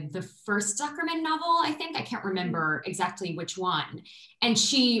the first Zuckerman novel, I think. I can't remember exactly which one. And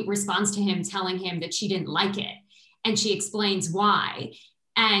she responds to him telling him that she didn't like it. And she explains why.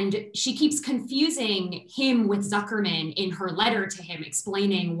 And she keeps confusing him with Zuckerman in her letter to him,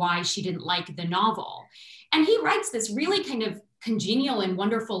 explaining why she didn't like the novel. And he writes this really kind of congenial and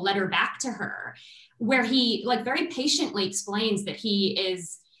wonderful letter back to her, where he like very patiently explains that he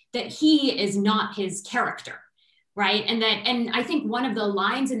is not his character, right? And I think one of the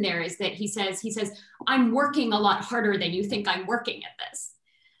lines in there is that he says, "I'm working a lot harder than you think I'm working at this."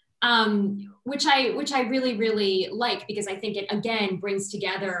 Which I really, really like, because I think it again brings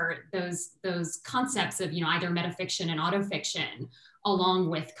together those concepts of, you know, either metafiction and autofiction, along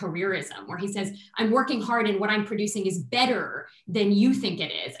with careerism, where he says, I'm working hard and what I'm producing is better than you think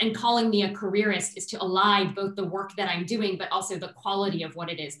it is. And calling me a careerist is to elide both the work that I'm doing, but also the quality of what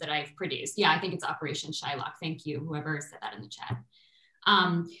it is that I've produced. Yeah, I think it's Operation Shylock. Thank you, whoever said that in the chat.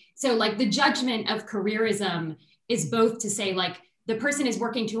 So like the judgment of careerism is both to say, like, the person is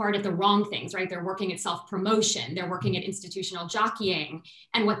working too hard at the wrong things, right? They're working at self-promotion, they're working at institutional jockeying,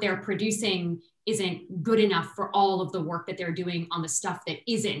 and what they're producing isn't good enough for all of the work that they're doing on the stuff that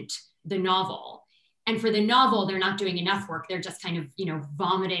isn't the novel. And for the novel, they're not doing enough work. They're just kind of, you know,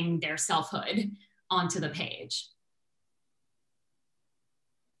 vomiting their selfhood onto the page.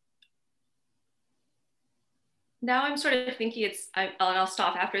 Now I'm sort of thinking and I'll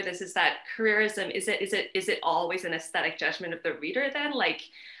stop after this, is that careerism, is it always an aesthetic judgment of the reader then? Like,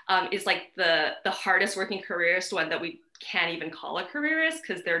 is like the hardest working careerist one that we can't even call a careerist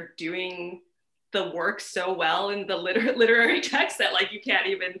because they're doing the work so well in the literary text that like you can't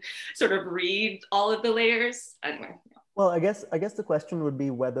even sort of read all of the layers? Anyway. Well, I guess the question would be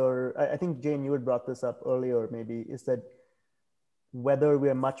whether, I think Jane, you had brought this up earlier maybe, is that whether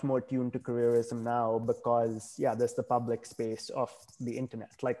we're much more tuned to careerism now because, yeah, there's the public space of the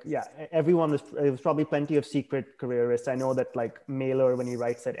internet. Like, yeah, there was probably plenty of secret careerists. I know that like Mailer, when he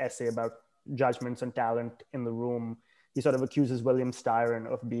writes that essay about judgments on talent in the room, he sort of accuses William Styron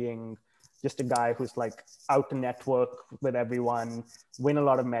of being just a guy who's like out to network with everyone, win a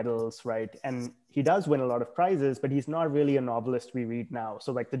lot of medals, right? And he does win a lot of prizes, but he's not really a novelist we read now.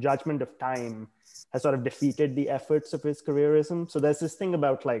 So like the judgment of time has sort of defeated the efforts of his careerism. So there's this thing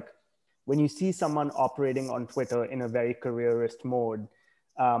about like, when you see someone operating on Twitter in a very careerist mode,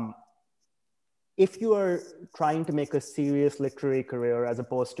 if you are trying to make a serious literary career as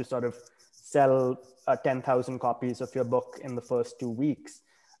opposed to sort of sell 10,000 copies of your book in the first 2 weeks,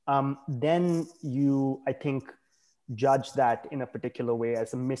 then you, I think, judge that in a particular way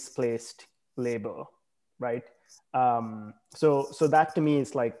as a misplaced labor, right? So that to me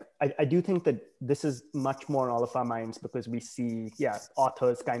is like, I do think that this is much more in all of our minds because we see, yeah,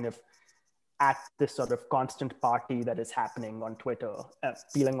 authors kind of at this sort of constant party that is happening on Twitter,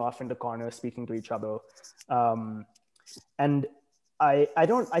 peeling off into corners, speaking to each other. And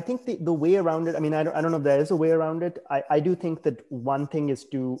I think the way around it, I mean, I don't know if there is a way around it. I do think that one thing is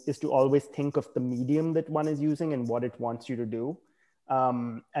to always think of the medium that one is using and what it wants you to do.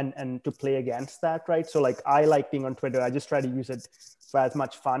 And to play against that, right? So like, I like being on Twitter. I just try to use it for as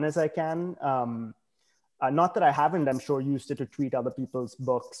much fun as I can. Not that I haven't, I'm sure, used it to tweet other people's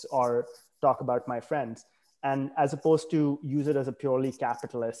books or talk about my friends. And as opposed to use it as a purely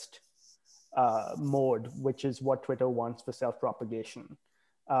capitalist mode, which is what Twitter wants for self-propagation.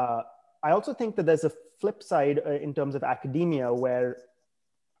 I also think that there's a flip side in terms of academia where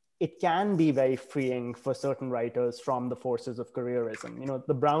it can be very freeing for certain writers from the forces of careerism. You know,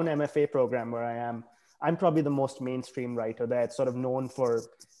 the Brown MFA program where I am, I'm probably the most mainstream writer there. It's sort of known for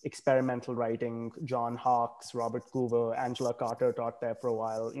experimental writing. John Hawkes, Robert Coover, Angela Carter taught there for a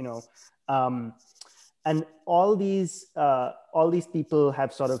while, you know. And all these people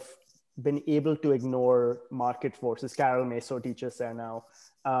have sort of been able to ignore market forces. Carol Meso teaches there now,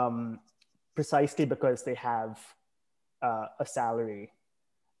 precisely because they have a salary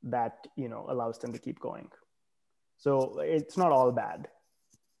that, you know, allows them to keep going. So it's not all bad.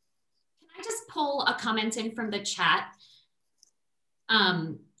 Can I just pull a comment in from the chat?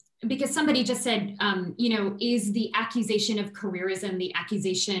 Because somebody just said, you know, is the accusation of careerism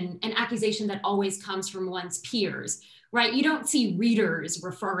an accusation that always comes from one's peers, right? You don't see readers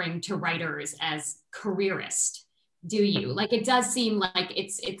referring to writers as careerist, do you? Like, it does seem like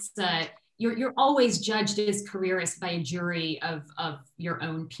you're always judged as careerist by a jury of your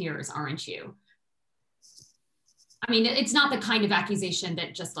own peers, aren't you? I mean, it's not the kind of accusation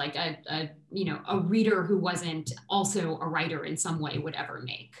that just like a reader who wasn't also a writer in some way would ever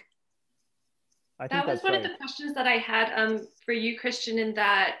make. That was one of the questions that I had for you, Christian, in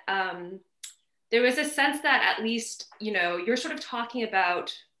that there was a sense that at least, you know, you're sort of talking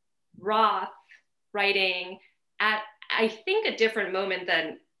about Roth writing at, I think, a different moment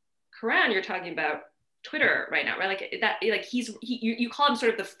than Karan. You're talking about Twitter right now, right? Like that, like you call him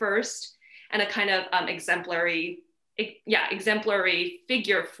sort of the first and a kind of exemplary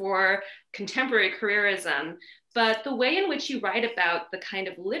figure for contemporary careerism. But the way in which you write about the kind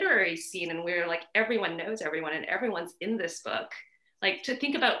of literary scene and where like everyone knows everyone and everyone's in this book, like to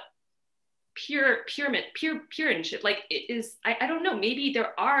think about peership, like it is, I don't know, maybe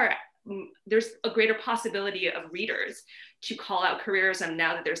there's a greater possibility of readers to call out careerism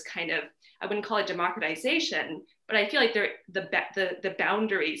now that there's kind of, I wouldn't call it democratization, but I feel like the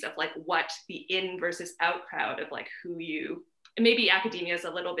boundaries of like what the in versus out crowd of like who you, and maybe academia is a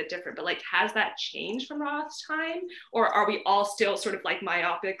little bit different, but like, has that changed from Roth's time? Or are we all still sort of like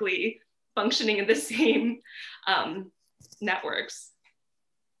myopically functioning in the same networks?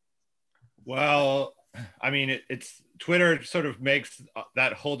 Well, I mean, it's Twitter sort of makes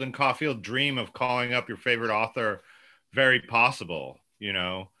that Holden Caulfield dream of calling up your favorite author very possible. You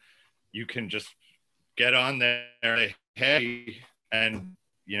know, you can just get on there, say, hey, and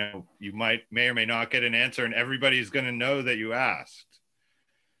you know, you may or may not get an answer, and everybody's going to know that you asked,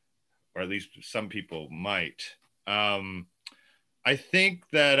 or at least some people might. I think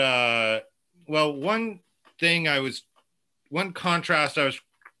that well, one contrast I was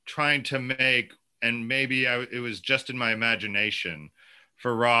trying to make, and maybe it was just in my imagination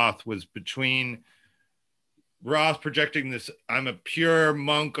for Roth, was between Roth projecting this, I'm a pure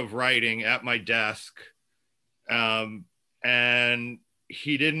monk of writing at my desk, and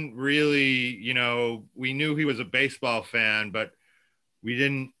he didn't really, you know, we knew he was a baseball fan, but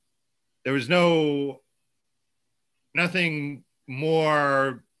there was nothing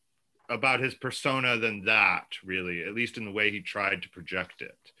more about his persona than that, really, at least in the way he tried to project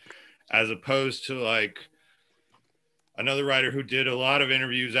it, as opposed to like another writer who did a lot of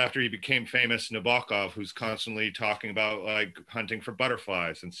interviews after he became famous, Nabokov, who's constantly talking about like hunting for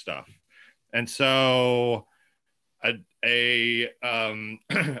butterflies and stuff. And so a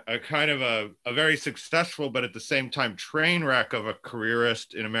kind of a very successful, but at the same time train wreck of a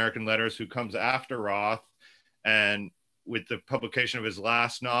careerist in American letters who comes after Roth, and with the publication of his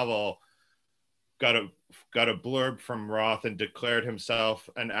last novel, got a blurb from Roth and declared himself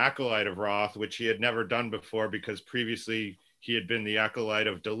an acolyte of Roth, which he had never done before, because previously he had been the acolyte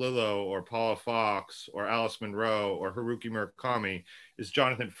of DeLillo or Paula Fox or Alice Munro or Haruki Murakami, is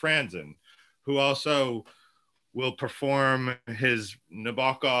Jonathan Franzen, who also will perform his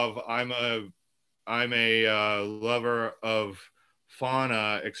Nabokov, I'm a lover of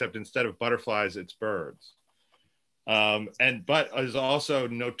fauna, except instead of butterflies, it's birds. But is also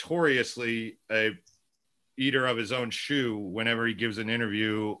notoriously a eater of his own shoe whenever he gives an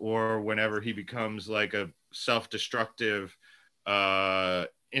interview or whenever he becomes like a self-destructive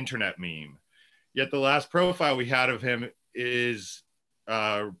internet meme. Yet the last profile we had of him is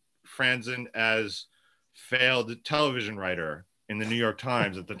Franzen as failed television writer in the New York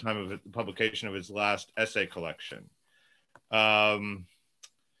Times at the time of the publication of his last essay collection.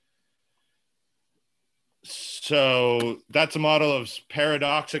 So that's a model of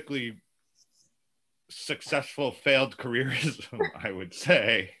paradoxically successful failed careerism, I would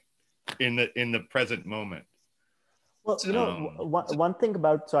say, in the present moment. Well, you know, one thing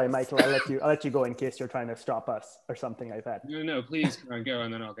about, sorry, Michael, I'll let you go in case you're trying to stop us or something like that. No, please go,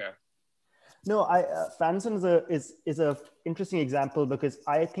 and then I'll go. No, Franzen is a interesting example because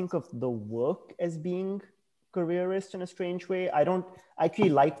I think of the work as being careerist in a strange way. I actually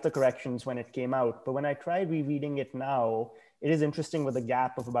like the corrections when it came out, but when I try rereading it now, it is interesting with a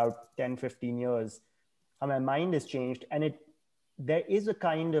gap of about 10, 15 years, how my mind has changed. And there is a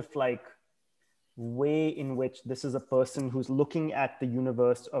kind of like way in which this is a person who's looking at the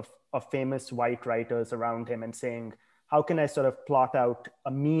universe of famous white writers around him and saying, how can I sort of plot out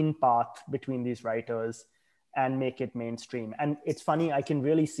a mean path between these writers and make it mainstream? And it's funny, I can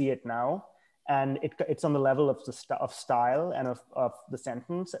really see it now. And it's on the level of of style and of the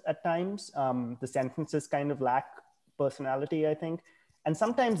sentence at times. The sentences kind of lack personality, I think. And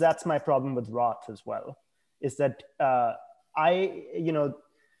sometimes that's my problem with Roth as well, is that I'm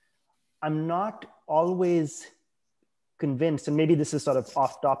not always convinced, and maybe this is sort of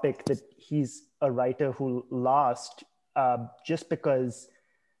off topic, that he's a writer who lasts just because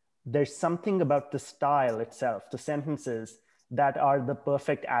there's something about the style itself, the sentences, that are the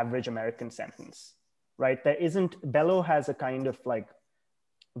perfect average American sentence, right? Bellow has a kind of like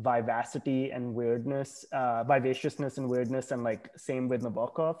vivacity and weirdness, vivaciousness and weirdness, and like same with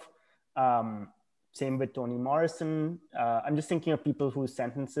Nabokov, same with Toni Morrison. I'm just thinking of people whose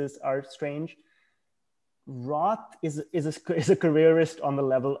sentences are strange. Roth is a careerist on the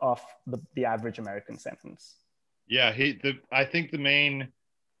level of the average American sentence. Yeah, I think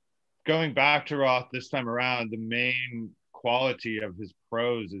going back to Roth this time around, the main quality of his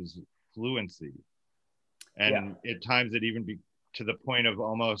prose is fluency. And at times it even be to the point of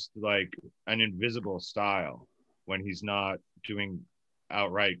almost like an invisible style when he's not doing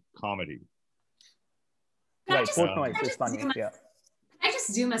outright comedy. Right, Portnoy is funny, yeah. Can I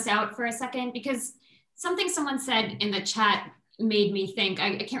just zoom us out for a second? Because something someone said in the chat made me think,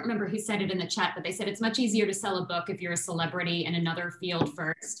 I can't remember who said it in the chat, but they said it's much easier to sell a book if you're a celebrity in another field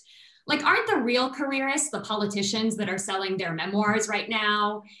first. Like, aren't the real careerists the politicians that are selling their memoirs right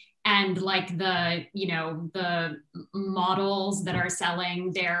now? And like the models that are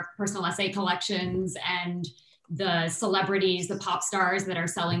selling their personal essay collections, and the celebrities, the pop stars that are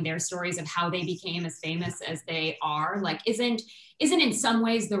selling their stories of how they became as famous as they are? Like, isn't in some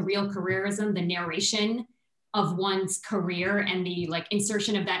ways the real careerism the narration of one's career and the like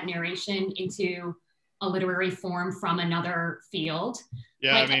insertion of that narration into a literary form from another field?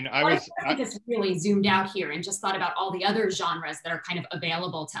 Yeah, like, I mean, I just really zoomed out here and just thought about all the other genres that are kind of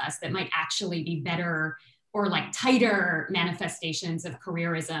available to us that might actually be better or like tighter manifestations of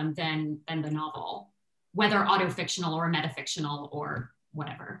careerism than the novel, whether autofictional or metafictional or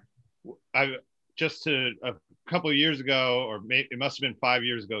whatever. A couple of years ago, or it must have been 5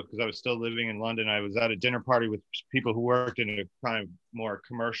 years ago, because I was still living in London, I was at a dinner party with people who worked in a kind of more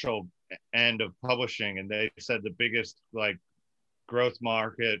commercial end of publishing, and they said the biggest like growth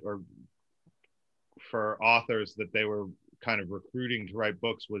market or for authors that they were kind of recruiting to write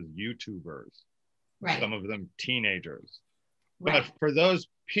books was YouTubers, right? Some of them teenagers. Right. But for those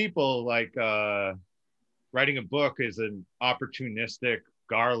people, like writing a book is an opportunistic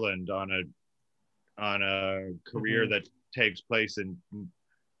garland on a career that takes place in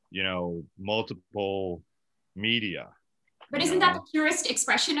multiple media. But isn't that the purest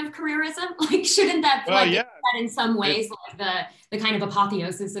expression of careerism? Like, shouldn't that that in some ways like the kind of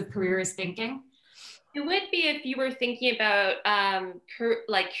apotheosis of careerist thinking? It would be if you were thinking about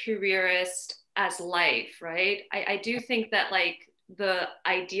careerist as life, right? I do think that like the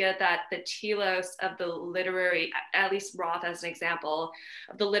idea that the telos of the literary, at least Roth as an example,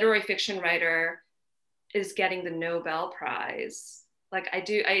 of the literary fiction writer is getting the Nobel Prize. Like I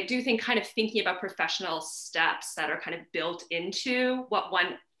do think kind of thinking about professional steps that are kind of built into what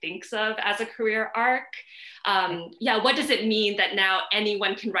one thinks of as a career arc. What does it mean that now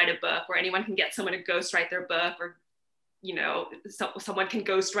anyone can write a book, or anyone can get someone to ghostwrite their book, or someone can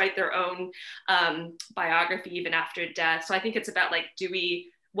ghostwrite their own biography even after death? So I think it's about like,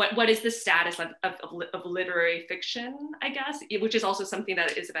 what is the status of literary fiction, I guess, which is also something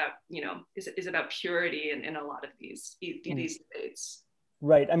that is about, is about purity in a lot of these debates.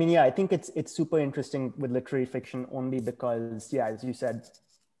 Right. I mean, yeah, I think it's super interesting with literary fiction only because, as you said,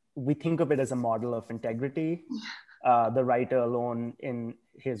 we think of it as a model of integrity, the writer alone in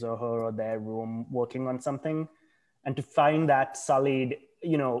his or her or their room working on something. And to find that sullied,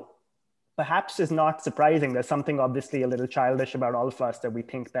 perhaps is not surprising. There's something obviously a little childish about all of us that we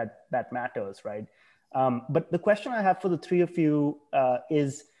think that matters, right? But the question I have for the three of you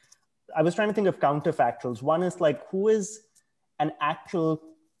is, I was trying to think of counterfactuals. One is like, who is an actual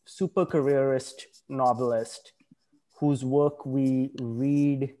super careerist novelist whose work we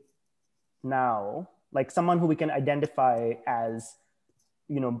read now, like someone who we can identify as,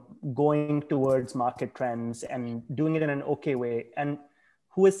 going towards market trends and doing it in an okay way, and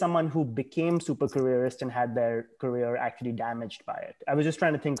who is someone who became super careerist and had their career actually damaged by it? I was just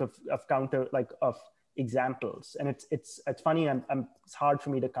trying to think of examples, and it's funny. It's hard for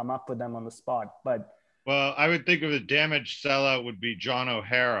me to come up with them on the spot, but. Well, I would think of a damaged sellout would be John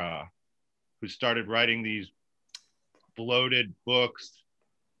O'Hara, who started writing these bloated books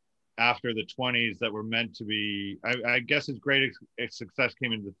after the 20s that were meant to be, I guess his great success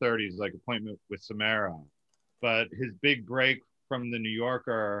came in the 30s, like Appointment with Samara. But his big break from the New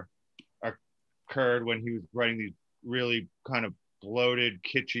Yorker occurred when he was writing these really kind of bloated,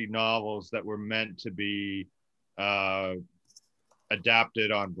 kitschy novels that were meant to be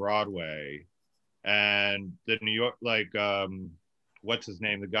adapted on Broadway. And the New York, what's his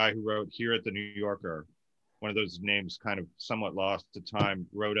name? The guy who wrote Here at the New Yorker, one of those names kind of somewhat lost to time,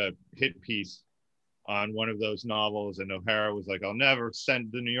 wrote a hit piece on one of those novels. And O'Hara was like, I'll never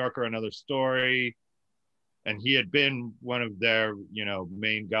send the New Yorker another story. And he had been one of their,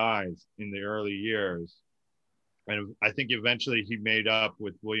 main guys in the early years. And I think eventually he made up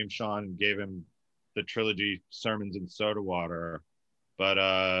with William Shawn and gave him the trilogy Sermons in Soda Water. But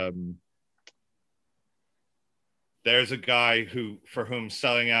there's a guy for whom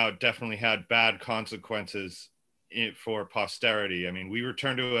selling out definitely had bad consequences for posterity. I mean, we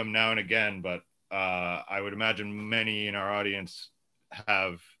return to him now and again, but I would imagine many in our audience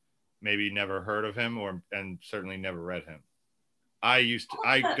have maybe never heard of him and certainly never read him. I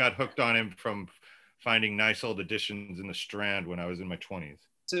got hooked on him from finding nice old editions in the Strand when I was in my 20s.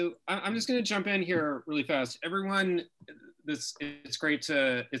 So I'm just going to jump in here really fast. Everyone, it's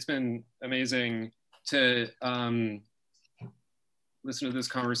been amazing to listen to this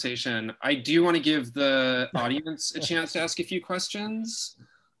conversation. I do want to give the audience a chance to ask a few questions.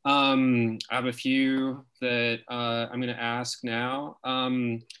 I have a few that I'm going to ask now.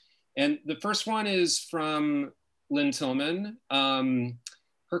 And the first one is from Lynn Tillman.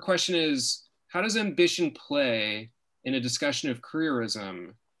 Her question is, how does ambition play in a discussion of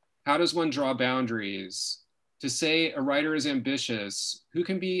careerism? How does one draw boundaries? To say a writer is ambitious, who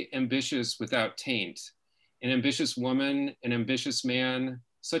can be ambitious without taint? An ambitious woman, an ambitious man,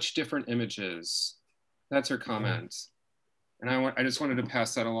 such different images. That's her comment. And I just wanted to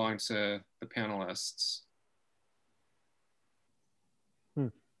pass that along to the panelists.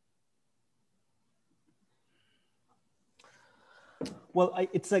 Well,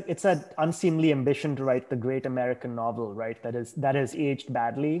 it's that unseemly ambition to write the great American novel, right? That has aged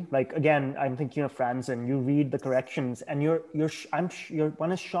badly. Like, again, I'm thinking of Franzen. You read the corrections, and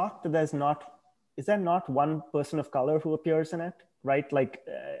one is shocked that is there not one person of color who appears in it, right? Like,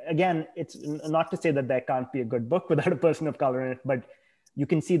 again, it's not to say that there can't be a good book without a person of color in it, but you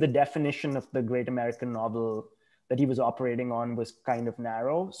can see the definition of the great American novel that he was operating on was kind of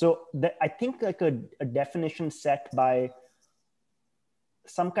narrow. So I think like a definition set by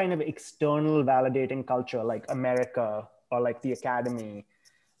some kind of external validating culture like America or like the Academy,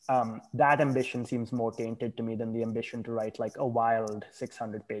 that ambition seems more tainted to me than the ambition to write like a wild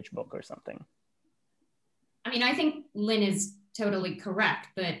 600-page book or something. I mean, I think Lynn is totally correct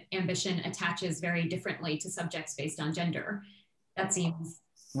that ambition attaches very differently to subjects based on gender. That seems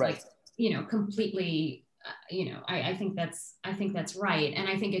right. Like, completely, I think that's right. And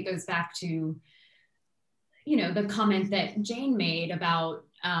I think it goes back to, the comment that Jane made about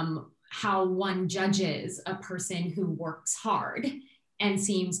how one judges a person who works hard and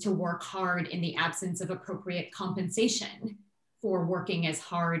seems to work hard in the absence of appropriate compensation for working as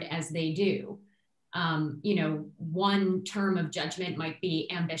hard as they do. One term of judgment might be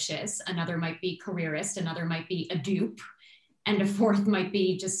ambitious, another might be careerist, another might be a dupe, and a fourth might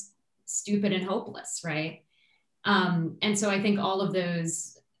be just stupid and hopeless, right? And so I think all of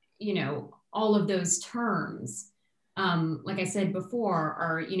those terms, like I said before,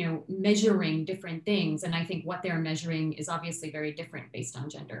 are, measuring different things. And I think what they're measuring is obviously very different based on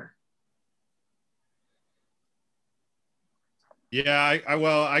gender. Yeah,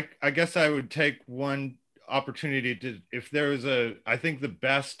 I guess I would take one opportunity to, if there was I think the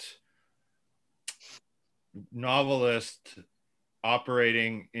best novelist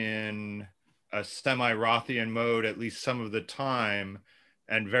operating in a semi-Rothian mode, at least some of the time,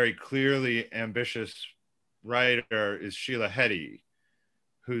 and very clearly ambitious writer is Sheila Heti,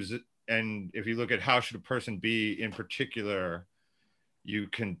 and if you look at How Should a Person Be in particular,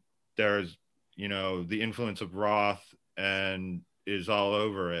 there's, the influence of Roth and is all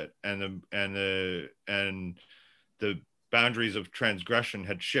over it, and the boundaries of transgression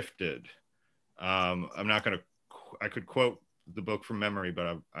had shifted. I could quote the book from memory,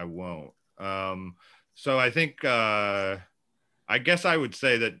 but I won't. So I think I I guess I would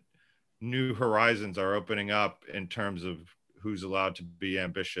say that new horizons are opening up in terms of who's allowed to be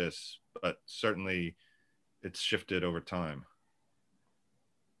ambitious, but certainly it's shifted over time.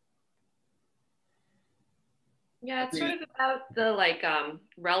 Yeah, it's sort of about the like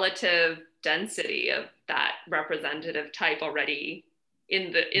relative density of that representative type already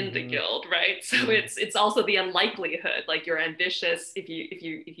in the guild, right? So it's also the unlikelihood, like you're ambitious if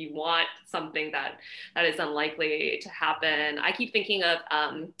you want something that is unlikely to happen. I keep thinking of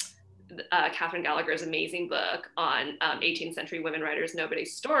Catherine Gallagher's amazing book on 18th century women writers,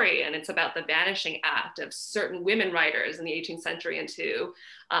 Nobody's Story. And it's about the vanishing act of certain women writers in the 18th century into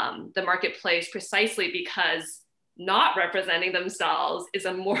the marketplace, precisely because not representing themselves is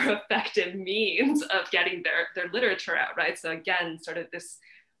a more effective means of getting their literature out, right? So again, sort of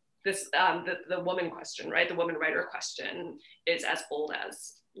the woman question, right? The woman writer question is as old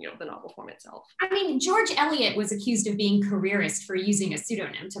as, you know, the novel form itself. I mean, George Eliot was accused of being careerist for using a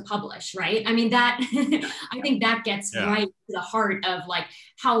pseudonym to publish, right? I mean, that I think that gets right to the heart of like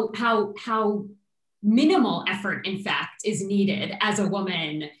how minimal effort, in fact, is needed as a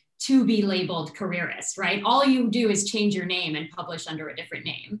woman to be labeled careerist, right? All you do is change your name and publish under a different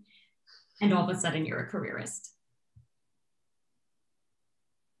name, and all of a sudden you're a careerist.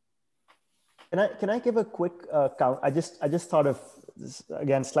 Can I give a quick count? I just thought of this,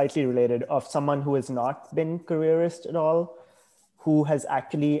 again, slightly related, of someone who has not been careerist at all, who has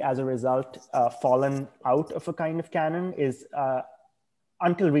actually, as a result, fallen out of a kind of canon, is,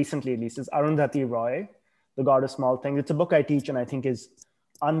 until recently at least, is Arundhati Roy, The God of Small Things. It's a book I teach and I think is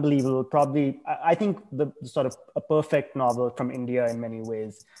unbelievable. Probably, I think the sort of a perfect novel from India in many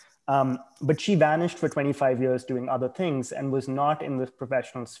ways. But she vanished for 25 years doing other things and was not in the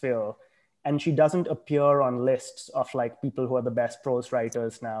professional sphere. And she doesn't appear on lists of like people who are the best prose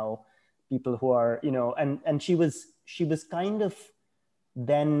writers now, people who are, you know, and she was kind of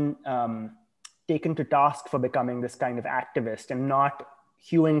then taken to task for becoming this kind of activist and not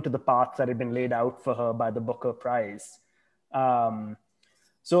hewing to the path that had been laid out for her by the Booker Prize.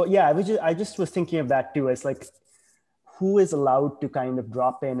 So yeah, I just was thinking of that too, as like, who is allowed to kind of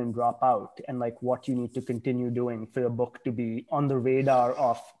drop in and drop out, and like what you need to continue doing for your book to be on the radar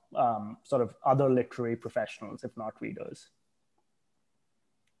of sort of other literary professionals, if not readers.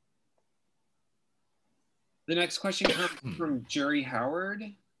 The next question comes from Jerry Howard.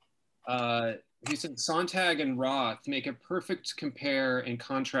 He said, Sontag and Roth make a perfect compare and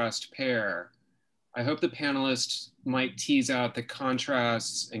contrast pair. I hope the panelists might tease out the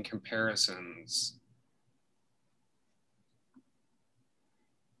contrasts and comparisons.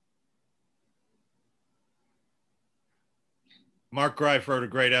 Mark Greif wrote a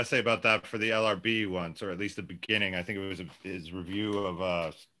great essay about that for the LRB once, or at least the beginning. I think it was his review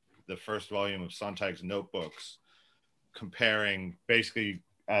of the first volume of Sontag's notebooks, comparing, basically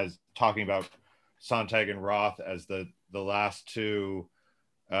as talking about Sontag and Roth as the last two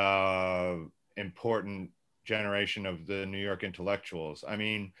important generation of the New York intellectuals. I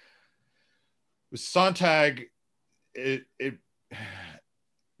mean, with Sontag,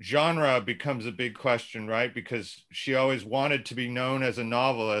 genre becomes a big question, right? Because she always wanted to be known as a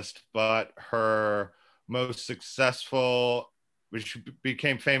novelist, but her most successful, which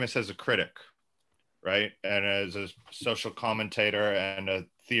became famous as a critic, right? And as a social commentator and a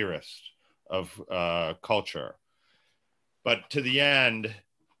theorist of culture. But to the end,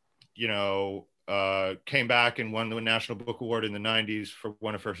 you know, came back and won the National Book Award in the 90s for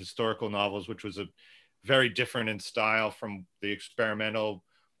one of her historical novels, which was a very different in style from the experimental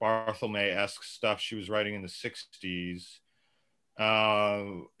Barthelme-esque stuff she was writing in the 60s.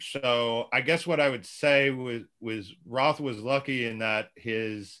 So I guess what I would say was Roth was lucky in that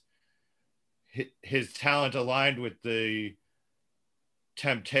his talent aligned with the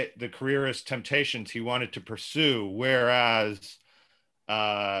careerist temptations he wanted to pursue, whereas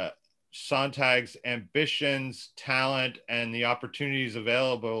Sontag's ambitions, talent, and the opportunities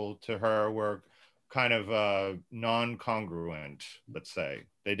available to her were kind of non-congruent, let's say.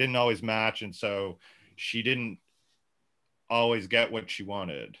 They didn't always match, and so she didn't always get what she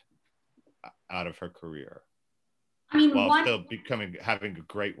wanted out of her career. I mean, while still having a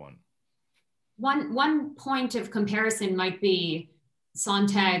great one. One point of comparison might be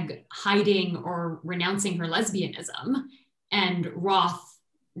Sontag hiding or renouncing her lesbianism, and Roth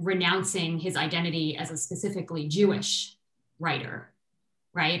renouncing his identity as a specifically Jewish writer,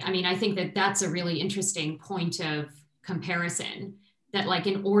 right? I mean, I think that that's a really interesting point of comparison, that like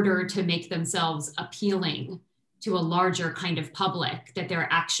in order to make themselves appealing to a larger kind of public, that they're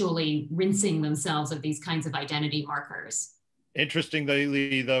actually rinsing themselves of these kinds of identity markers.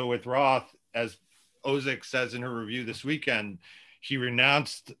 Interestingly, though, with Roth, as Ozick says in her review this weekend, he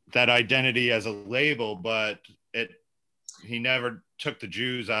renounced that identity as a label, but he never took the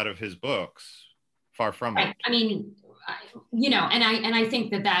Jews out of his books. Far from it. I mean, you know, and I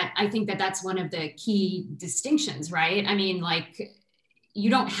think that that's one of the key distinctions, right? I mean, like, you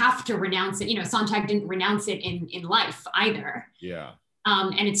don't have to renounce it. You know, Sontag didn't renounce it in life either. Yeah.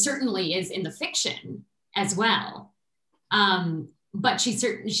 And it certainly is in the fiction as well. But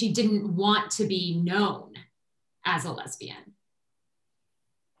she didn't want to be known as a lesbian.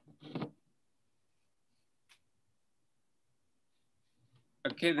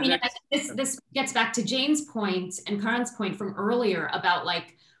 Okay, this gets back to Jane's point and Karan's point from earlier about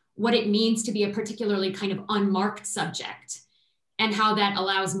like what it means to be a particularly kind of unmarked subject and how that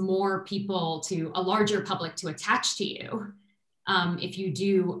allows more people a larger public to attach to you if you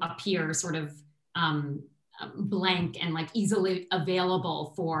do appear sort of blank and like easily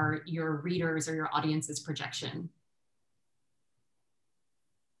available for your readers or your audience's projection.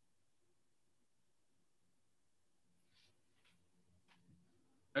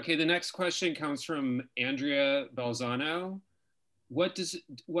 Okay, the next question comes from Andrea Balzano. What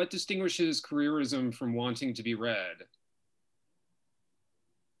distinguishes careerism from wanting to be read?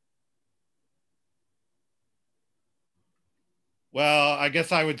 Well, I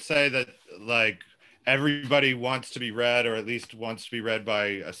guess I would say that like everybody wants to be read, or at least wants to be read by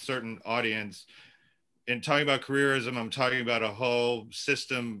a certain audience. In talking about careerism, I'm talking about a whole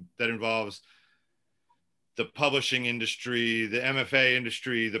system that involves the publishing industry, the MFA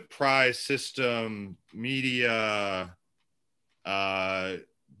industry, the prize system, media,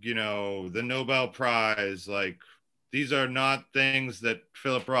 you know, the Nobel Prize. Like, these are not things that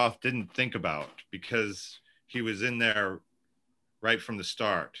Philip Roth didn't think about because he was in there right from the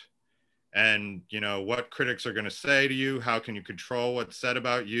start. And, you know, what critics are going to say to you, how can you control what's said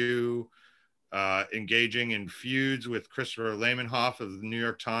about you, engaging in feuds with Christopher Lamenhoff of the New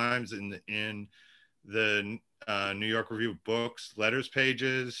York Times in the New York Review of Books letters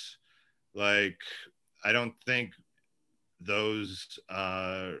pages. Like, I don't think those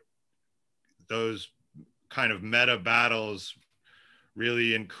kind of meta battles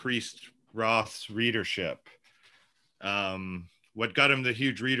really increased Roth's readership. What got him the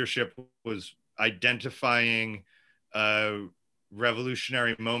huge readership was identifying a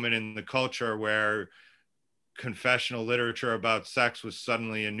revolutionary moment in the culture where confessional literature about sex was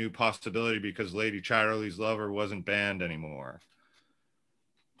suddenly a new possibility because Lady Chatterley's Lover wasn't banned anymore.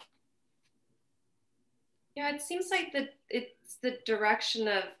 Yeah, it seems like it's the direction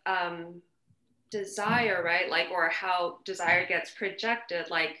of desire, right? Like, or how desire gets projected.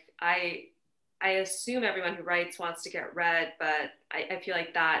 Like, I assume everyone who writes wants to get read, but I feel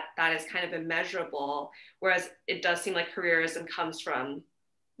like that is kind of immeasurable. Whereas it does seem like careerism comes from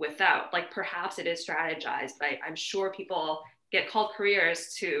without. Like, perhaps it is strategized, but I'm sure people get called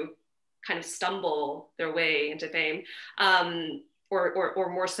careers to kind of stumble their way into fame,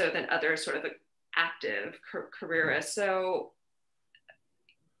 or more so than other sort of active careerists. So,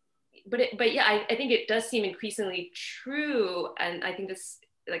 but yeah, I think it does seem increasingly true, and I think this,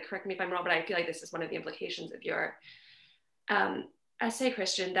 like, correct me if I'm wrong, but I feel like this is one of the implications of your essay,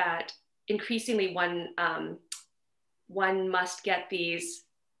 Christian, that increasingly one must get these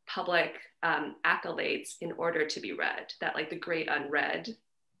public accolades in order to be read, that like the great unread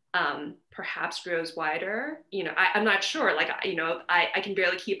perhaps grows wider. You know, I'm not sure, like, you know, I can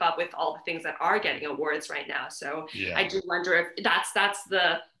barely keep up with all the things that are getting awards right now. So yeah. I do wonder if that's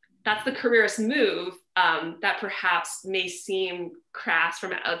the careerist move that perhaps may seem crass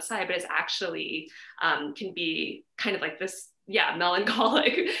from outside, but is actually can be kind of like this, yeah,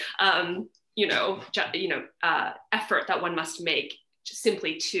 melancholic, effort that one must make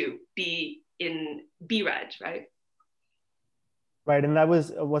simply to be read, right? Right, and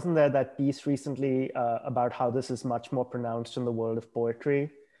wasn't there that piece recently about how this is much more pronounced in the world of poetry?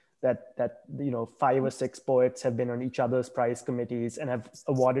 That 5 or 6 poets have been on each other's prize committees and have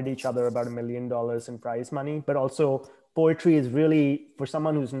awarded each other about $1 million in prize money. But also, poetry is really, for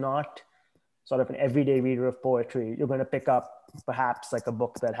someone who's not sort of an everyday reader of poetry, you're going to pick up perhaps like a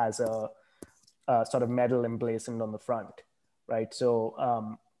book that has a sort of medal emblazoned on the front, right?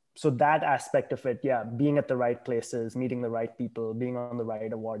 So so that aspect of it, yeah, being at the right places, meeting the right people, being on the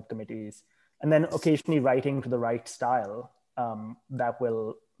right award committees, and then occasionally writing to the right style, that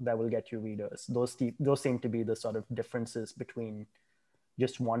will get you readers. Those seem to be the sort of differences between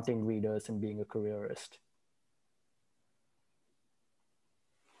just wanting readers and being a careerist.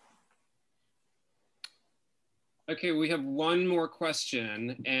 Okay, we have one more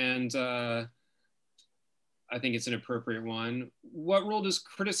question, and I think it's an appropriate one. What role does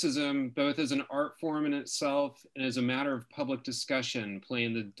criticism, both as an art form in itself and as a matter of public discussion, play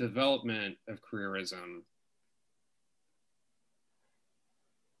in the development of careerism?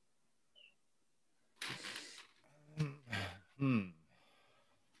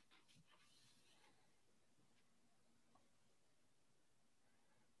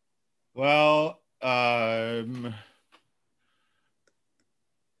 Well,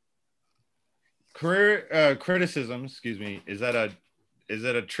 criticism, excuse me, is at a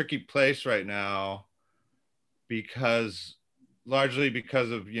tricky place right now, because largely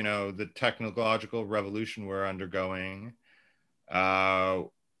because of, you know, the technological revolution we're undergoing. And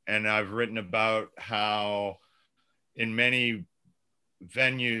I've written about how in many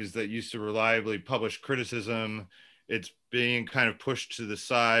venues that used to reliably publish criticism, it's being kind of pushed to the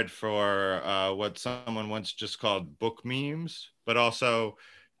side for what someone once just called book memes, but also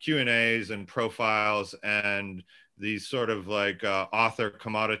Q&As and profiles and these sort of like author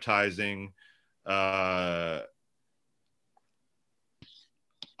commoditizing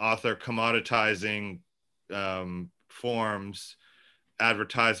forms,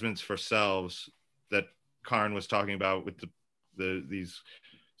 advertisements for selves that Karan was talking about with these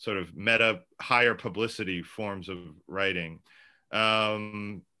sort of meta higher publicity forms of writing.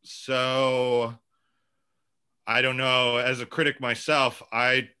 So I don't know, as a critic myself,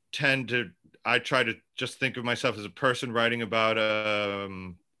 I try to just think of myself as a person writing about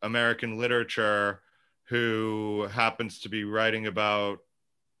American literature who happens to be writing about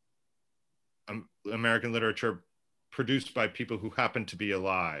American literature produced by people who happen to be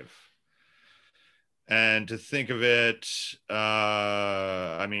alive. And to think of it,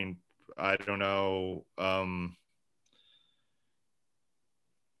 I mean, I don't know,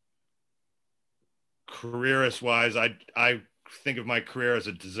 careerist wise, I think of my career as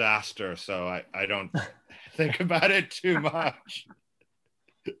a disaster, so I don't think about it too much.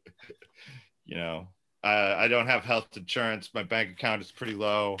 You know, I don't have health insurance. My bank account is pretty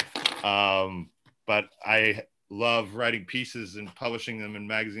low, but I love writing pieces and publishing them in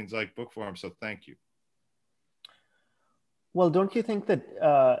magazines like Bookforum, so thank you. Well, don't you think that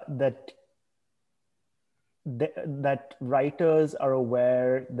that writers are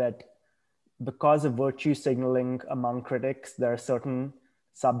aware that because of virtue signaling among critics, there are certain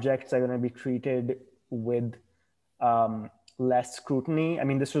subjects that are going to be treated with less scrutiny? I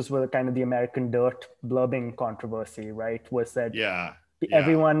mean, this was where kind of the American Dirt blurbing controversy, right? Was that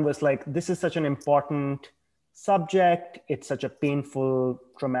everyone was like, this is such an important subject. It's such a painful,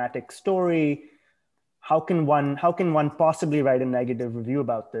 traumatic story. How can one possibly write a negative review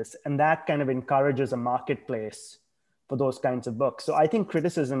about this? And that kind of encourages a marketplace for those kinds of books. So I think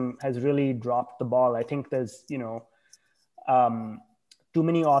criticism has really dropped the ball. I think there's, you know, too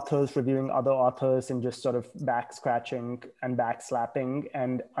many authors reviewing other authors and just sort of back scratching and backslapping.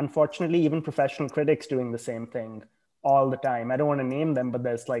 And unfortunately, even professional critics doing the same thing all the time. I don't want to name them, but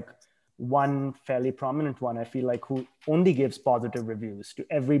there's like one fairly prominent one, I feel like, who only gives positive reviews to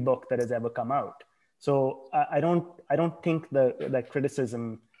every book that has ever come out. So I don't think that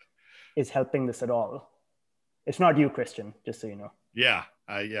criticism is helping this at all. It's not you, Christian, just so you know. Yeah,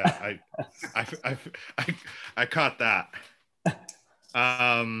 I caught that.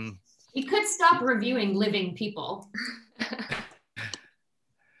 You could stop reviewing living people.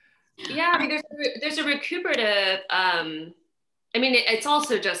 Yeah, I mean, there's a recuperative. I mean, it's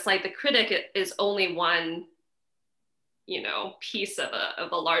also just like the critic is only one, you know, piece of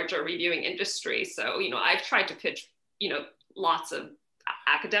a larger reviewing industry. So, you know, I've tried to pitch, you know, lots of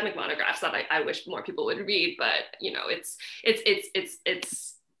academic monographs that I wish more people would read, but, you know, it's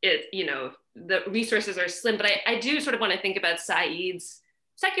you know, the resources are slim. But I do sort of want to think about Said's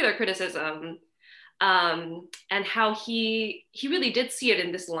secular criticism, and how he really did see it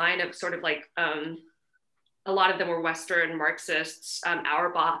in this line of sort of like, a lot of them were Western Marxists,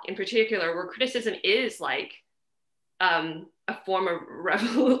 Auerbach in particular, where criticism is like a form of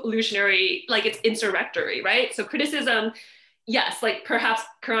revolutionary, like it's insurrectory, right? So criticism, yes, like perhaps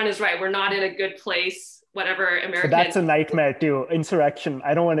Karan is right. We're not in a good place, whatever American. So that's a nightmare too. Insurrection.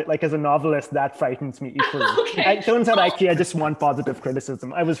 I don't want it, like as a novelist, that frightens me equally. Okay. It turns out actually I just want positive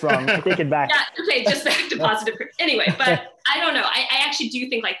criticism. I was wrong. I take it back. Yeah, okay, just back to positive. Anyway, but I don't know. I actually do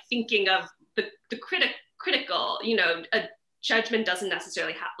think like thinking of the critical, you know, a judgment doesn't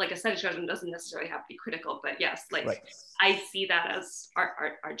necessarily have, like a set of judgment doesn't necessarily have to be critical, but yes, like right. I see that as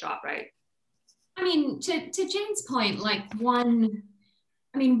our job, right? I mean, to Jane's point, like one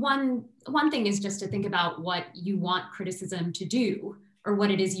thing is just to think about what you want criticism to do, or what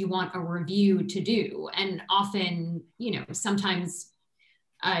it is you want a review to do. And often, you know, sometimes,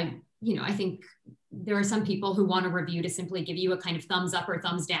 you know, I think there are some people who want a review to simply give you a kind of thumbs up or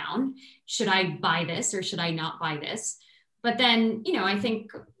thumbs down. Should I buy this or should I not buy this? But then, you know, I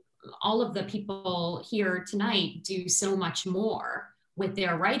think all of the people here tonight do so much more with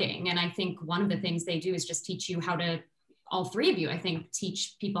their writing. And I think one of the things they do is just teach you how to, all three of you, I think,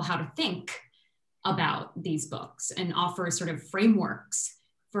 teach people how to think about these books and offer sort of frameworks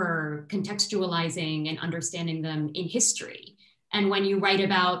for contextualizing and understanding them in history. And when you write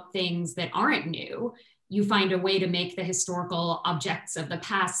about things that aren't new, you find a way to make the historical objects of the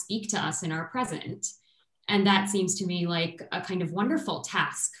past speak to us in our present. And that seems to me like a kind of wonderful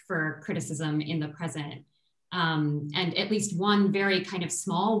task for criticism in the present. And at least one very kind of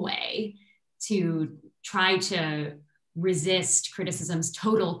small way to try to resist criticism's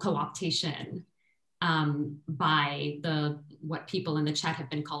total co-optation by what people in the chat have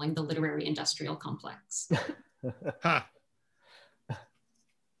been calling the literary industrial complex.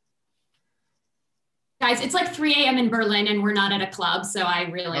 Guys, it's like 3 a.m. in Berlin and we're not at a club, so I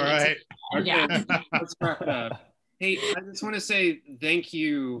really need to, yeah. Let's wrap it up. Hey, I just want to say thank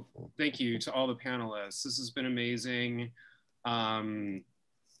you to all the panelists. This has been amazing. Thank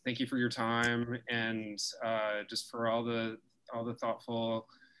you for your time and just for all the thoughtful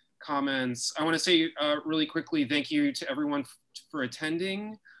comments. I want to say really quickly, thank you to everyone for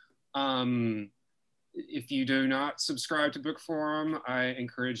attending. If you do not subscribe to Book Forum, I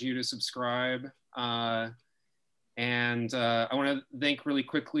encourage you to subscribe. And I want to thank really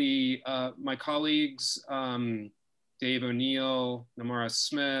quickly my colleagues, Dave O'Neill, Namara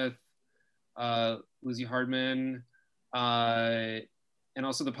Smith, Lizzie Hardman, and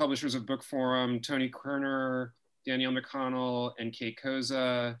also the publishers of Book Forum, Tony Kerner, Danielle McConnell, and Kate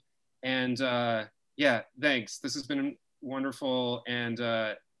Koza. And yeah, thanks. This has been wonderful, and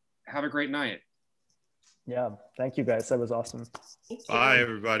have a great night. Yeah, thank you guys. That was awesome. Bye,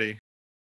 everybody.